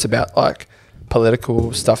grandparents about like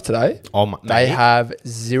political stuff today? Oh, they have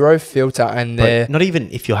zero filter, and their not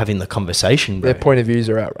even if you're having the conversation, bro. Their point of views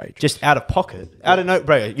are outrageous. Just out of pocket, out of note,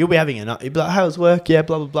 bro. You'll be having you'll be like, "How's work? Yeah,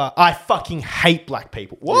 blah blah blah." I fucking hate black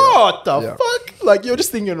people. What the fuck? Like you're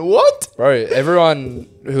just thinking, what, bro? Everyone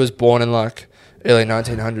who was born in like early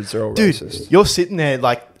 1900s are all racist. You're sitting there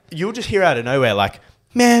like you'll just hear out of nowhere, like,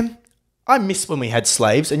 "Man, I miss when we had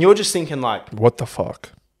slaves," and you're just thinking, like, what the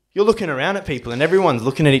fuck? You're looking around at people and everyone's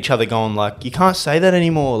looking at each other going like, you can't say that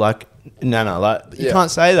anymore. Like, no, like, you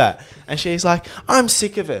can't say that. And she's like, I'm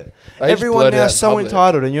sick of it. Everyone now is so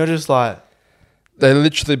entitled. And you're just like... They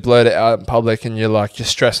literally blurt it out in public and you're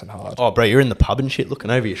stressing hard. Oh, bro, you're in the pub and shit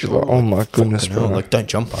looking over your shoulder. Like, oh, my goodness, bro. Like, don't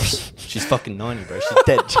jump us. She's fucking 90, bro. She's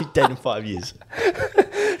dead. She's dead in 5 years.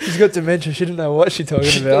 She's got dementia. She didn't know what she's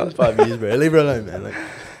talking about. In 5 years, bro. Leave her alone, man. Like,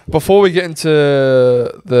 before we get into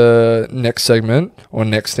the next segment or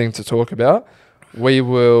next thing to talk about, we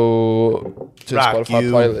will do the Spotify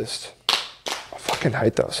playlist. I fucking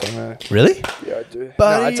hate that song, eh? Really? Yeah, I do.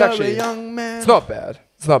 But no, it's actually, young man. It's not bad.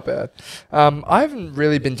 It's not bad. I haven't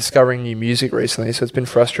really been discovering new music recently, so it's been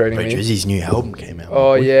frustrating me. Drizzy's new album came out.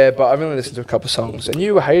 Oh, yeah, but I've only listened to a couple songs, and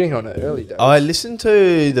you were hating on it early days. I listened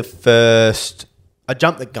to the first... I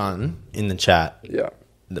jumped the gun in the chat. Yeah.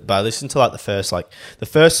 But I listened to like the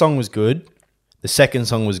first song was good. The second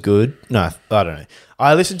song was good. No, I don't know.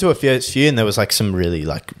 I listened to a few and there was like some really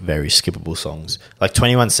like very skippable songs. Like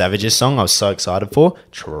 21 Savage's song I was so excited for.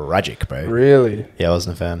 Tragic, bro. Really? Yeah, I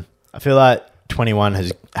wasn't a fan. I feel like 21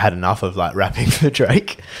 has had enough of like rapping for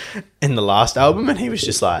Drake in the last album and he was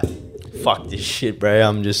just like, fuck this shit, bro.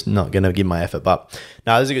 I'm just not going to give my effort. But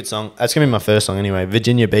no, this is a good song. That's going to be my first song anyway.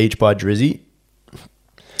 Virginia Beach by Drizzy.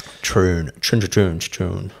 Troon.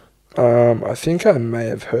 I think I may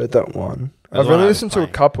have heard that one. I've only listened to a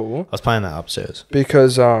couple. I was playing that upstairs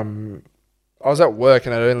because I was at work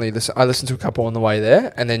and I listened to a couple on the way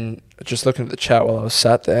there, and then just looking at the chat while I was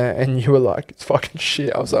sat there, and you were like, "It's fucking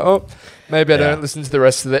shit." I was like, "Oh, maybe I don't listen to the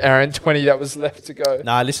rest of the hour and 20 that was left to go."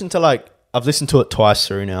 No, I've listened to it twice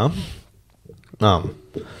through now.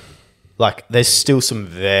 Like there's still some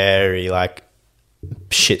very like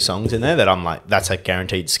shit songs in there that I'm like, that's a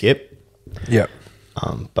guaranteed skip. Yeah.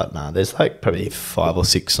 But nah, there's like probably 5 or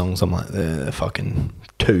 6 songs I'm like, they're fucking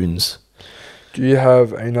tunes. Do you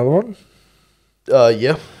have another one?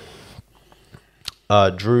 Yeah.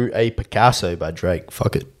 Drew A. Picasso by Drake.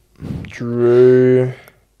 Fuck it. Drew.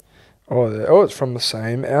 It's from the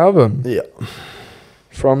same album. Yeah.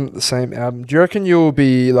 From the same album. Do you reckon you'll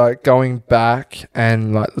be like going back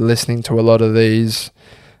and like listening to a lot of these,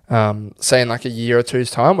 say in like a year or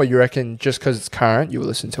two's time, or you reckon just because it's current, you will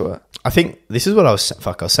listen to it? I think this is what I was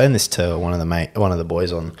saying this to one of the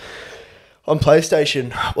boys on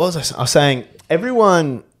PlayStation. What was I saying?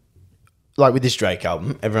 Everyone, like with this Drake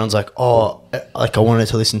album, everyone's like, oh, like I wanted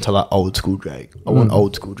to listen to like old school Drake. I want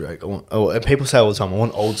old school Drake. And people say all the time, I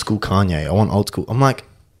want old school Kanye. I want old school. I'm like,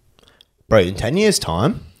 bro, in 10 years'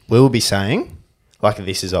 time, we will be saying, like,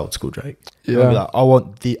 this is old school Drake. Yeah. We'll be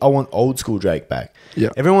like, I want old school Drake back. Yeah.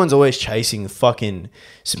 Everyone's always chasing fucking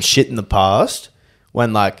some shit in the past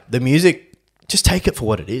when, like, the music, just take it for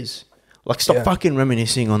what it is. Like, stop fucking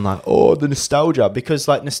reminiscing on, like, oh, the nostalgia. Because,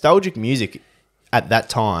 like, nostalgic music at that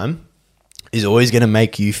time is always going to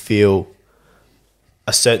make you feel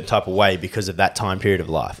a certain type of way because of that time period of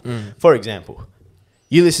life. For example,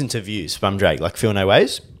 you listen to Views from Drake, like Feel No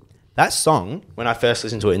Ways. That song, when I first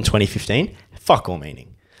listened to it in 2015, fuck all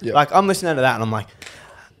meaning. Yeah. Like, I'm listening to that and I'm like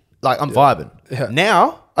I'm vibing. Yeah.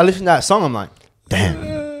 Now, I listen to that song, I'm like,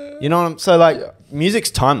 damn. You know what I'm... So, like,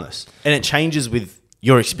 music's timeless and it changes with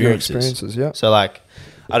your experiences. Yeah. So, like,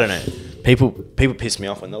 I don't know. People piss me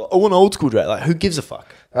off when they're like, I want old school Drake. Like, who gives a fuck?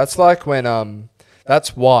 That's like when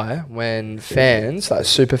that's why when fans, like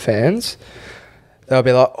super fans, they'll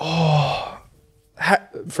be like, oh,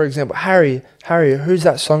 for example, Harry, who's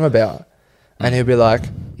that song about? And he'll be like,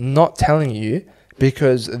 not telling you,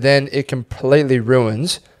 because then it completely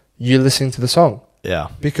ruins you listening to the song. Yeah.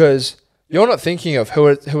 Because you're not thinking of who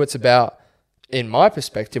it's about in my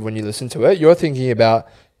perspective when you listen to it. You're thinking about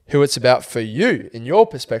who it's about for you in your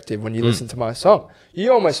perspective when you listen to my song.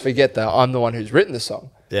 You almost forget that I'm the one who's written the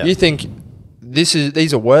song. Yeah. You think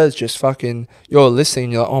these are words just fucking, you're listening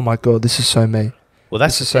and you're like, oh my God, this is so me. Well,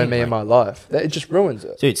 that's This is so the thing, me in my life. It just ruins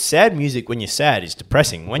it. Dude, sad music when you're sad is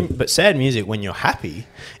depressing. But sad music when you're happy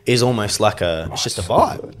is almost like it's just a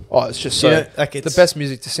vibe. Oh, it's just so, You know, like the best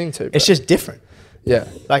music to sing to. It's just different. Yeah.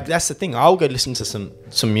 Like, that's the thing. I'll go listen to some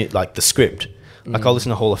like the script. Like, I'll listen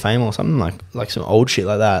to Hall of Fame or something, like some old shit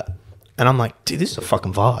like that. And I'm like, dude, this is a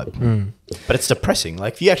fucking vibe. But it's depressing.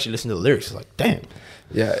 Like, if you actually listen to the lyrics, it's like, damn.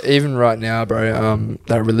 Yeah, even right now, bro,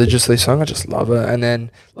 that Religiously song, I just love it. And then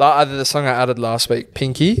the song I added last week,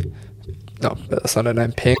 Pinky. No, that's not her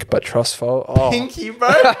name, Pink, but Trustful. Oh. Pinky,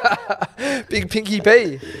 bro. Big Pinky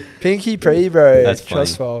P. Pinky P, bro. That's funny.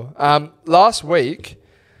 Trustful. Last week,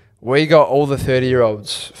 we got all the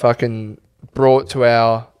 30-year-olds fucking brought to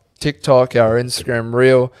our TikTok, our Instagram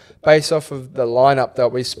reel, based off of the lineup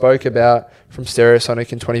that we spoke about from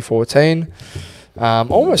Stereosonic in 2014.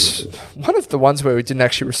 Almost one of the ones where we didn't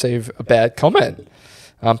actually receive a bad comment.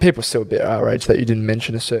 People are still a bit outraged that you didn't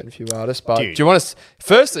mention a certain few artists. But Dude. do you want us...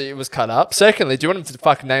 Firstly, it was cut up. Secondly, do you want them to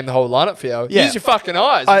fucking name the whole lineup for you? Yeah. Use your fucking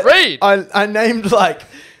eyes. Read. I named, like,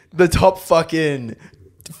 the top fucking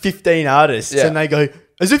 15 artists. Yeah. And they go,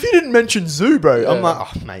 as if you didn't mention Zoo, bro. Yeah. I'm like,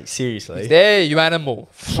 oh, mate, seriously. There, you animal.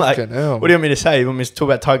 Like, Fucking hell. what do you want me to say? You want me to talk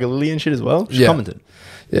about Tiger Lily and shit as well? She Yeah. commented.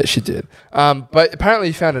 Yeah, she did. But apparently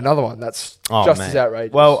you found another one that's just as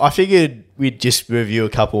outrageous. Well, I figured we'd just review a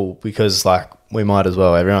couple because, like, we might as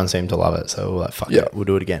well. Everyone seemed to love it. So we're like, fuck it. We'll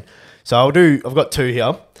do it again. So I've got two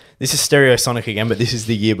here. This is Stereosonic again, but this is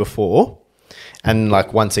the year before. And,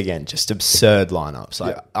 like, once again, just absurd lineups.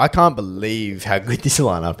 Like, I can't believe how good this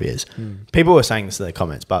lineup is. People were saying this in the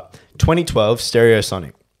comments, but 2012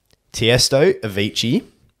 Stereosonic, Tiesto, Avicii,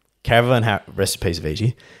 rest in peace,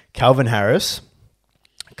 Avicii, Calvin Harris,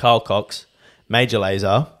 Carl Cox, Major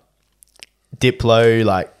Lazer, Diplo,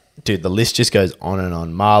 like, dude, the list just goes on and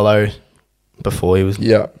on. Marlo, before he was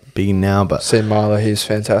big now, but... See Marlo, he's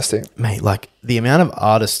fantastic. Mate, like, the amount of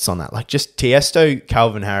artists on that, like, just Tiesto,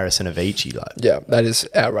 Calvin Harris, and Avicii, like... Yeah, that is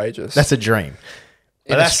outrageous. That's a dream.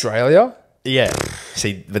 In Australia? Yeah.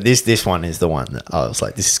 See, but this one is the one that I was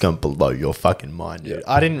like, this is going to blow your fucking mind, dude.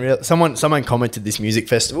 I didn't realize... Someone commented this music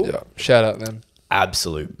festival. Yeah, shout out, man.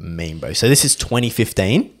 Absolute meme, bro. So this is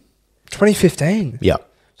 2015. 2015? Yeah.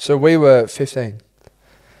 So we were 15.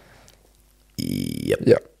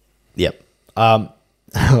 Yep.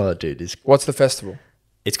 Oh, dude, What's the festival?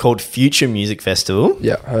 it's called Future Music Festival.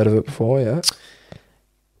 Yeah, heard of it before, yeah.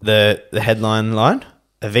 The headline line,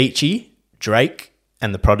 Avicii, Drake,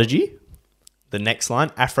 and The Prodigy. The next line,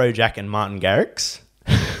 Afrojack and Martin Garrix.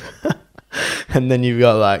 And then you've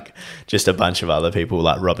got, like, just a bunch of other people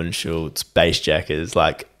like Robin Schultz, Bassjackers,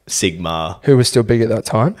 like Sigma. Who was still big at that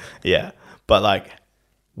time? Yeah. But, like,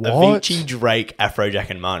 What? Avicii, Drake, Afrojack,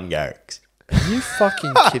 and Martin Garrix. Are you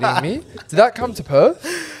fucking kidding me? Did that come to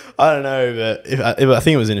Perth? I don't know, but I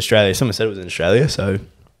think it was in Australia. Someone said it was in Australia, so...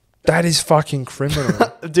 That is fucking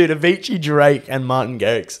criminal. Dude, Avicii, Drake, and Martin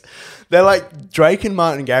Garrix. They're like... Drake and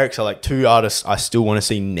Martin Garrix are, like, two artists I still want to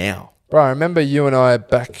see now. Bro, I remember you and I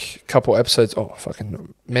back a couple episodes,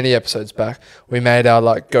 many episodes back, we made our,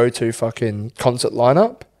 like, go-to fucking concert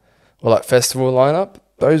lineup or, like, festival lineup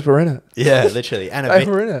those were in it. Yeah, literally. And They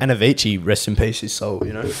were in it. And Avicii, rest in peace, his soul,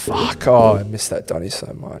 you know. Fuck, oh, I miss that Donny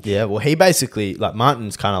so much. Yeah, well, he basically, like,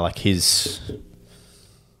 Martin's kind of like his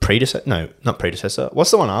predecessor. No, not predecessor.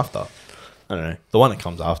 What's the one after? I don't know. The one that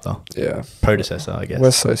comes after. Yeah. Predecessor, I guess.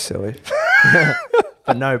 We're so silly.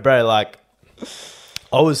 But no, bro, like,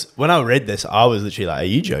 when I read this, I was literally like, are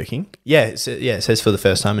you joking? Yeah, it says for the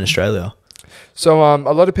first time in Australia. So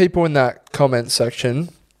a lot of people in that comment section,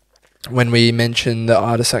 when we mentioned the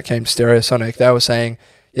artists that came to Stereosonic, they were saying,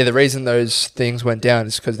 yeah, the reason those things went down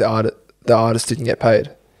is because the artist didn't get paid.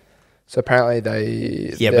 So apparently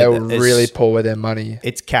they were really poor with their money.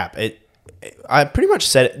 It's cap. I pretty much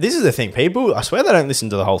said it. This is the thing. People, I swear they don't listen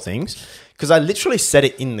to the whole things, because I literally said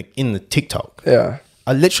it in the TikTok. Yeah.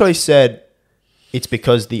 I literally said it's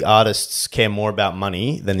because the artists care more about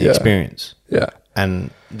money than the experience. Yeah.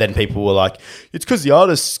 And then people were like, it's because the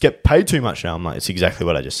artists get paid too much now. I'm like, it's exactly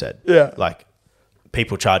what I just said. Yeah. Like,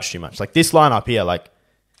 people charge too much. Like, this lineup here, like,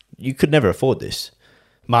 you could never afford this.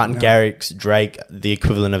 Martin Garrix, Drake, the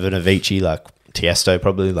equivalent of an Avicii, like Tiesto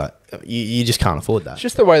probably, like, you just can't afford that. It's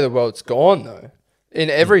just the way the world's gone, though. In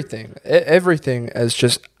everything. Everything has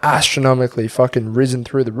just astronomically fucking risen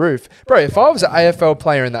through the roof. Bro, if I was an AFL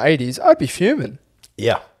player in the 80s, I'd be fuming.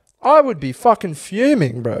 Yeah. I would be fucking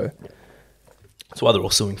fuming, bro. That's why they're all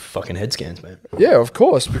suing for fucking head scans, man. Yeah, of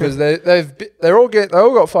course, because they all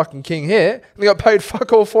got fucking king hair. And they got paid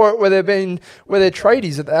fuck all for it where they're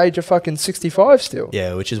tradies at the age of fucking 65 still.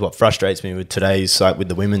 Yeah, which is what frustrates me with today's, like, with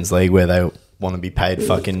the women's league, where they want to be paid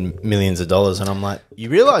fucking millions of dollars, and I'm like, you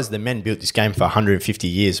realise the men built this game for 150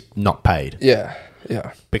 years not paid. Yeah.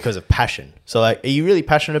 Because of passion. So, like, are you really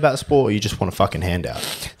passionate about the sport, or you just want a fucking handout?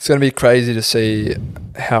 It's going to be crazy to see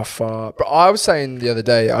how far. But I was saying the other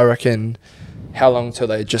day, I reckon, how long till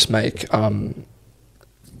they just make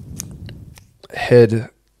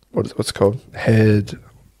what's it called? Head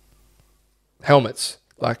helmets,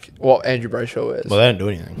 like what Andrew Brayshaw wears. Well, they don't do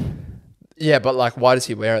anything. Yeah, but like, why does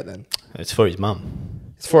he wear it then? It's for his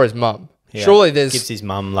mum. It's for his mum. Yeah. Surely there's gives his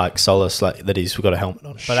mum like solace, like that he's got a helmet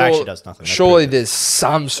on, but it actually does nothing. Surely there's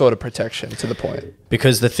some sort of protection to the point.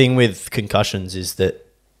 Because the thing with concussions is that,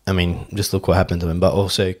 I mean, just look what happened to him. But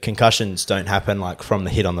also, concussions don't happen like from the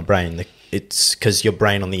hit on the brain. It's because your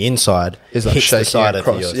brain on the inside is like hits the side of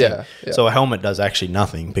your thing. Yeah. So a helmet does actually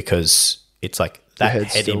nothing, because it's like that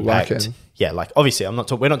head impact. Lacking. Yeah, like obviously, we're not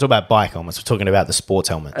talking about bike helmets. We're talking about the sports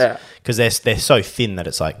helmets. Yeah, because they're so thin that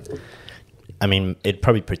it's like, I mean, it'd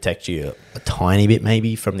probably protect you a tiny bit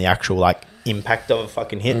maybe from the actual like impact of a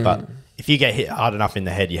fucking hit, but if you get hit hard enough in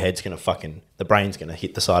the head, your head's gonna the brain's gonna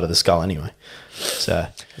hit the side of the skull anyway. So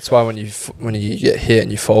that's why when you get hit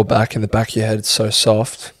and you fall back in the back of your head, it's so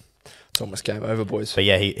soft. It's almost game over, boys. But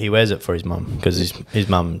yeah, he wears it for his mum, because his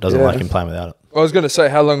mum doesn't like him playing without it. I was going to say,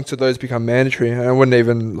 how long till those become mandatory? I wouldn't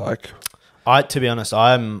even like. To be honest,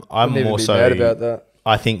 I'm more so mad about that.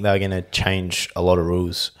 I think they're going to change a lot of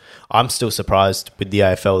rules. I'm still surprised with the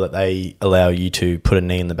AFL that they allow you to put a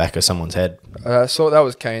knee in the back of someone's head. I saw that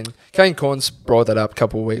was Kane. Kane Corns brought that up a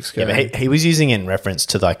couple of weeks ago. Yeah, but he was using it in reference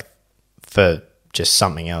to like for just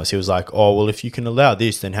something else. He was like, oh, well, if you can allow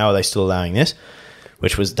this, then how are they still allowing this?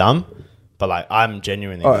 Which was dumb. But like, I'm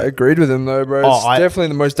genuinely. I agreed with him though, bro. It's definitely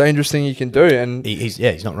the most dangerous thing you can do. And he's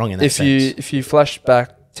not wrong in that sense. If you flash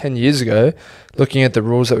back 10 years ago, looking at the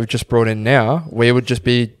rules that we've just brought in now, we would just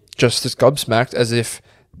be just as gobsmacked as if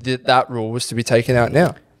that rule was to be taken out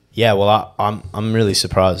now. Yeah, well, I'm really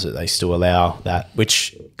surprised that they still allow that,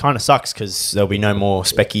 which kind of sucks, because there'll be no more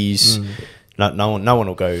speckies. No one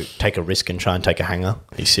will go take a risk and try and take a hanger.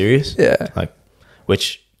 Are you serious? Yeah. Like,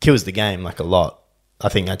 which kills the game like a lot. I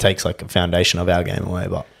think that takes like a foundation of our game away.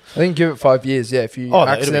 But I think give it 5 years. Yeah, if you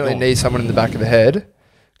accidentally knee someone in the back of the head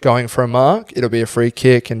going for a mark, it'll be a free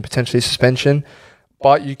kick and potentially suspension.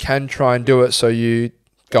 But you can try and do it so you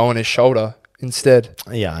go on his shoulder instead.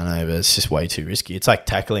 Yeah, I know, but it's just way too risky. It's like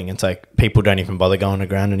tackling. It's like people don't even bother going to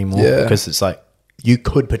ground anymore, because it's like you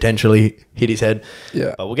could potentially hit his head.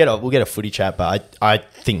 Yeah, but we'll get a footy chat. But I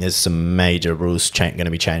think there's some major rules going to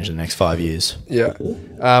be changed in the next 5 years. Yeah.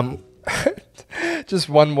 Just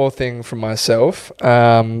one more thing from myself.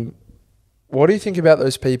 What do you think about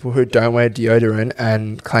those people who don't wear deodorant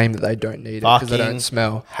and claim that they don't need it because they don't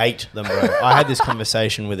smell? Hate them, bro. I had this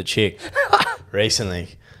conversation with a chick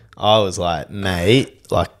recently. I was like, mate,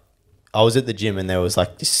 like, I was at the gym and there was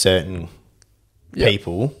like this certain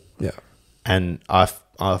people. Yeah. And I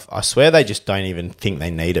swear they just don't even think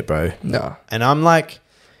they need it, bro. No. And I'm like,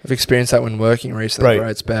 I've experienced that when working recently, bro.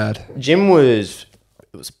 It's bad. Gym was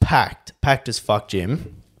packed as fuck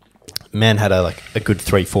gym. man had a good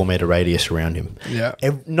 3-4 meter radius around him. Yeah.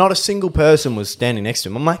 Not a single person was standing next to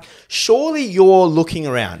him. I'm like, surely you're looking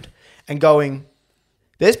around and going,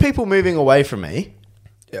 there's people moving away from me.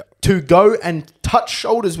 Yeah. To go and touch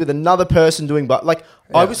shoulders with another person doing, but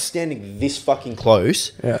I was standing this fucking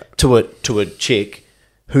close to a chick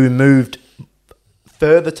who moved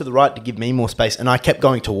further to the right to give me more space, and I kept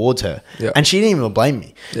going towards her, and she didn't even blame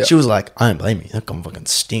me. She was like, "I don't blame you. That guy fucking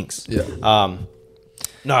stinks." No,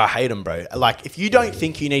 I hate them, bro. Like, if you don't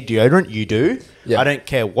think you need deodorant, you do. I don't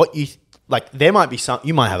care what you like. There might be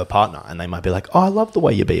you might have a partner, and they might be like, "Oh, I love the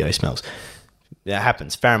way your BO smells." That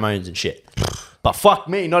happens, pheromones and shit. But fuck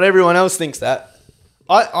me, not everyone else thinks that.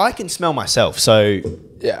 I can smell myself, so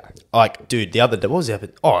dude, the other day, what was the other?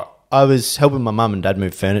 Oh, I was helping my mum and dad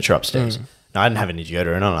move furniture upstairs. No, I didn't have any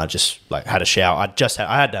deodorant on. I just had a shower. I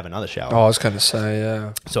had to have another shower. Oh, I was going to say,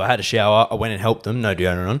 yeah. So I had a shower. I went and helped them. No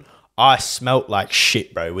deodorant on. I smelt like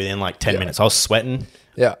shit, bro. Within 10 minutes, I was sweating.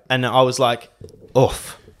 Yeah, and I was like,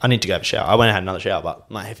 "Oof, I need to go have a shower." I went and had another shower, but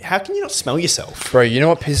how can you not smell yourself, bro? You know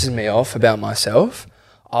what pisses me off about myself?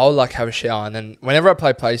 I'll have a shower, and then whenever I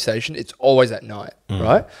play PlayStation, it's always at night,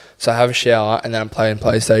 right? So I have a shower, and then I'm playing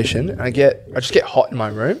PlayStation, and I just get hot in my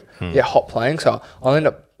room, get hot playing. So I'll end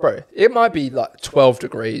up, bro. It might be 12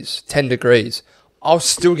 degrees, 10 degrees. I'll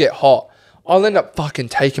still get hot. I'll end up fucking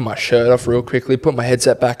taking my shirt off real quickly, put my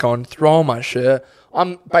headset back on, throw on my shirt.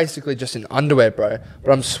 I'm basically just in underwear, bro, but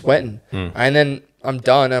I'm sweating, and then I'm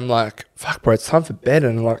done. I'm like, fuck, bro, it's time for bed,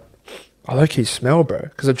 and I'm like, I low-key smell, bro,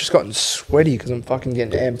 because I've just gotten sweaty because I'm fucking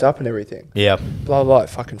getting amped up and everything. Yeah. Blah, blah, blah.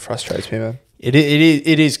 It fucking frustrates me, man. It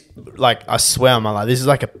is I swear on my life, this is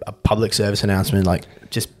like a public service announcement.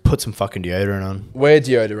 Just put some fucking deodorant on. Wear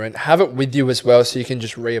deodorant. Have it with you as well so you can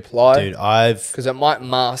just reapply. Dude, because it might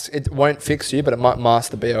mask, it won't fix you, but it might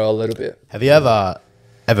mask the BO a little bit. Have you ever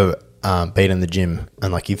been in the gym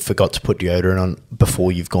and you forgot to put deodorant on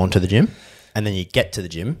before you've gone to the gym? And then you get to the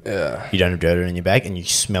gym, you don't have deodorant in your bag, and you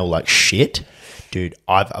smell like shit. Dude,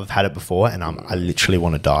 I've had it before, and I literally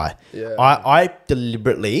want to die. Yeah. I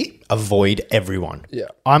deliberately avoid everyone. Yeah.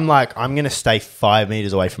 I'm going to stay 5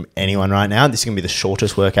 meters away from anyone right now. This is going to be the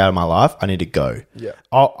shortest workout of my life. I need to go. Yeah.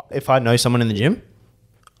 If I know someone in the gym,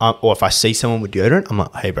 or if I see someone with deodorant, I'm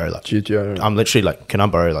like, hey, bro, deodorant. I'm literally can I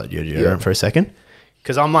borrow your deodorant for a second?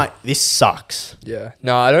 Because I'm like, this sucks. Yeah.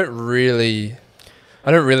 No, I don't really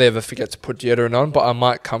ever forget to put deodorant on, but I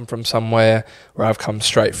might come from somewhere where I've come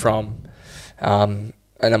straight from, and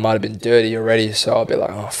it might have been dirty already, so I'll be like,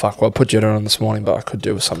 oh, fuck, well, I put deodorant on this morning, but I could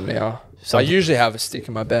do with something now. So I usually have a stick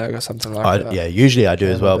in my bag or something like that. Yeah, usually I do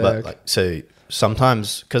as well, but so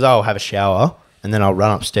sometimes, because I'll have a shower, and then I'll run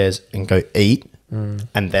upstairs and go eat,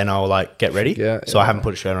 and then I'll get ready. So I haven't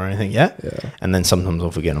put a shirt on or anything yet, and then sometimes I'll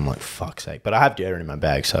forget, I'm like, fuck's sake. But I have deodorant in my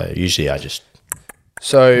bag, so usually I just...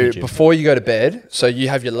 So before you go to bed, so you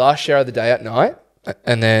have your last shower of the day at night,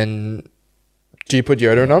 and then do you put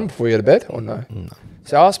deodorant on before you go to bed or no? No.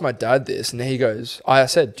 So I asked my dad this, and he goes, I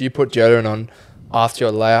said, do you put deodorant on after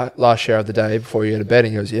your last shower of the day before you go to bed?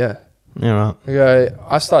 And he goes, yeah. Yeah, right. I go,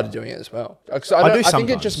 I started doing it as well. I think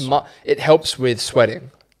it just it helps with sweating.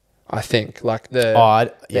 I think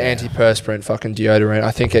the antiperspirant fucking deodorant. I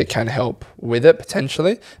think it can help with it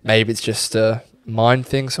potentially. Maybe it's just a mind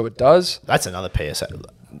thing, so it does. That's another PSA.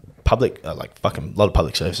 Public, fucking lot of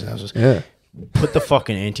public service announcements. Yeah. Put the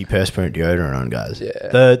fucking antiperspirant deodorant on, guys.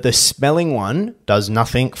 Yeah. The smelling one does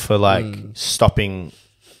nothing for stopping.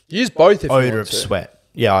 Use both if odor you want of to. sweat.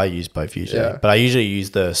 Yeah, I use both usually, Yeah. but I usually use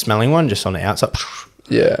the smelling one just on the outside.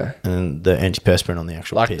 Yeah. And the antiperspirant on the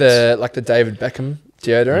actual Like pits. the David Beckham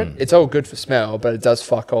deodorant. It's all good for smell, but it does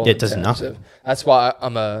fuck all. Yeah, it does nothing. That's why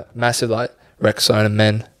I'm a massive Rexona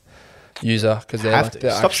Men user, because they're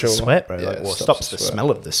stops the sweat, bro. Yeah, stops the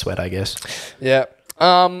smell of the sweat, I guess. Yeah.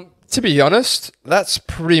 To be honest, that's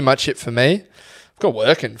pretty much it for me. I've got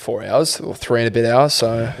work in 4 hours or 3 and a bit hours,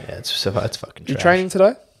 so yeah, it's fucking. You trash. training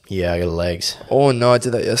today? Yeah, I got legs. Oh no, I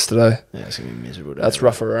did that yesterday. Yeah, it's gonna be miserable. That's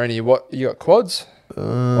rougheroni. What you got? Quads?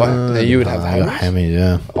 No, you would have I got hammies,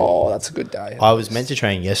 yeah. Oh, that's a good day. I was meant to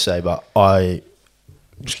train yesterday, but I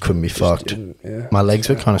just couldn't be fucked. Yeah. My legs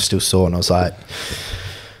were kind of still sore, and I was like,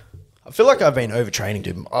 I feel like I've been overtraining,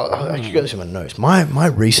 dude. I actually got this in my notes. My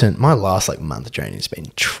last month of training has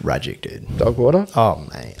been tragic, dude. Dog water? Oh,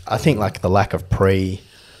 mate. I think the lack of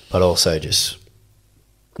but also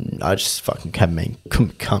I just fucking can't be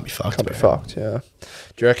fucked. Can't be fucked, yeah.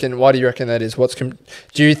 Why do you reckon that is?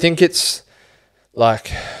 Do you think it's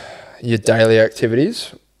your daily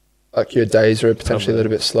activities? Your days are potentially a little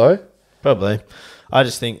bit slow? Probably. I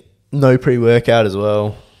just think no pre-workout as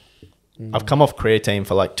well. I've come off creatine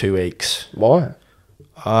for 2 weeks. Why?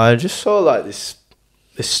 I just saw this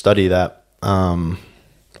this study that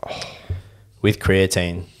with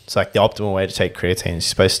creatine, it's like the optimal way to take creatine is you're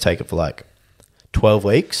supposed to take it for like 12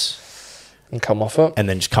 weeks and come off it, and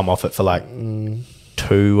then just come off it for like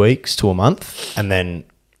 2 weeks to a month, and then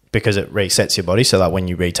because it resets your body, so that when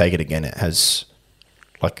you retake it again, it has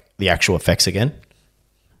like the actual effects again.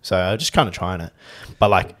 So I'm just kind of trying it, but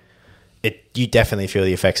like you definitely feel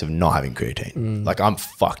the effects of not having creatine. Like I'm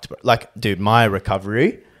fucked, bro. Like, dude, my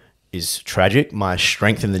recovery is tragic. My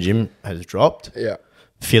strength in the gym has dropped. Yeah.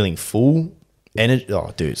 Feeling full. Energy.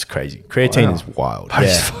 Oh, dude, it's crazy. Creatine is wild. I'm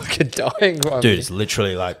just fucking dying. Dude, it's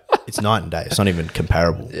literally like, it's night and day. It's not even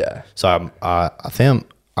comparable. Yeah. So I think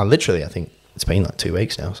it's been like 2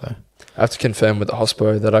 weeks now. So I have to confirm with the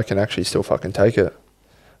hospital that I can actually still fucking take it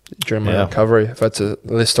during my recovery. If I had to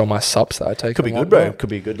list all my sups that I take. Could be good, bro. Could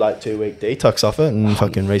be a good like 2 week detox off it and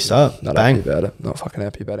fucking restart. Not happy about it. Not fucking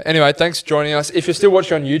happy about it. Anyway, thanks for joining us. If you're still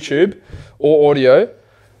watching on YouTube or audio,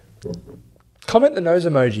 comment the nose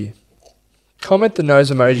emoji. Comment the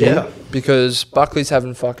nose emoji because Buckley's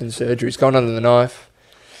having fucking surgery. He's gone under the knife.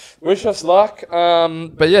 Wish us luck.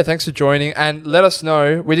 But yeah, thanks for joining. And let us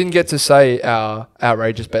know. We didn't get to say our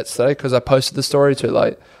outrageous bets today because I posted the story too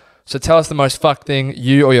late. So tell us the most fucked thing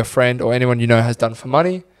you or your friend or anyone you know has done for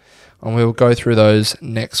money. And we'll go through those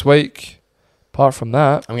next week. Apart from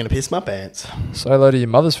that, I'm going to piss my pants. say hello to your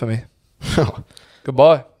mothers for me.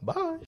 Goodbye. Bye.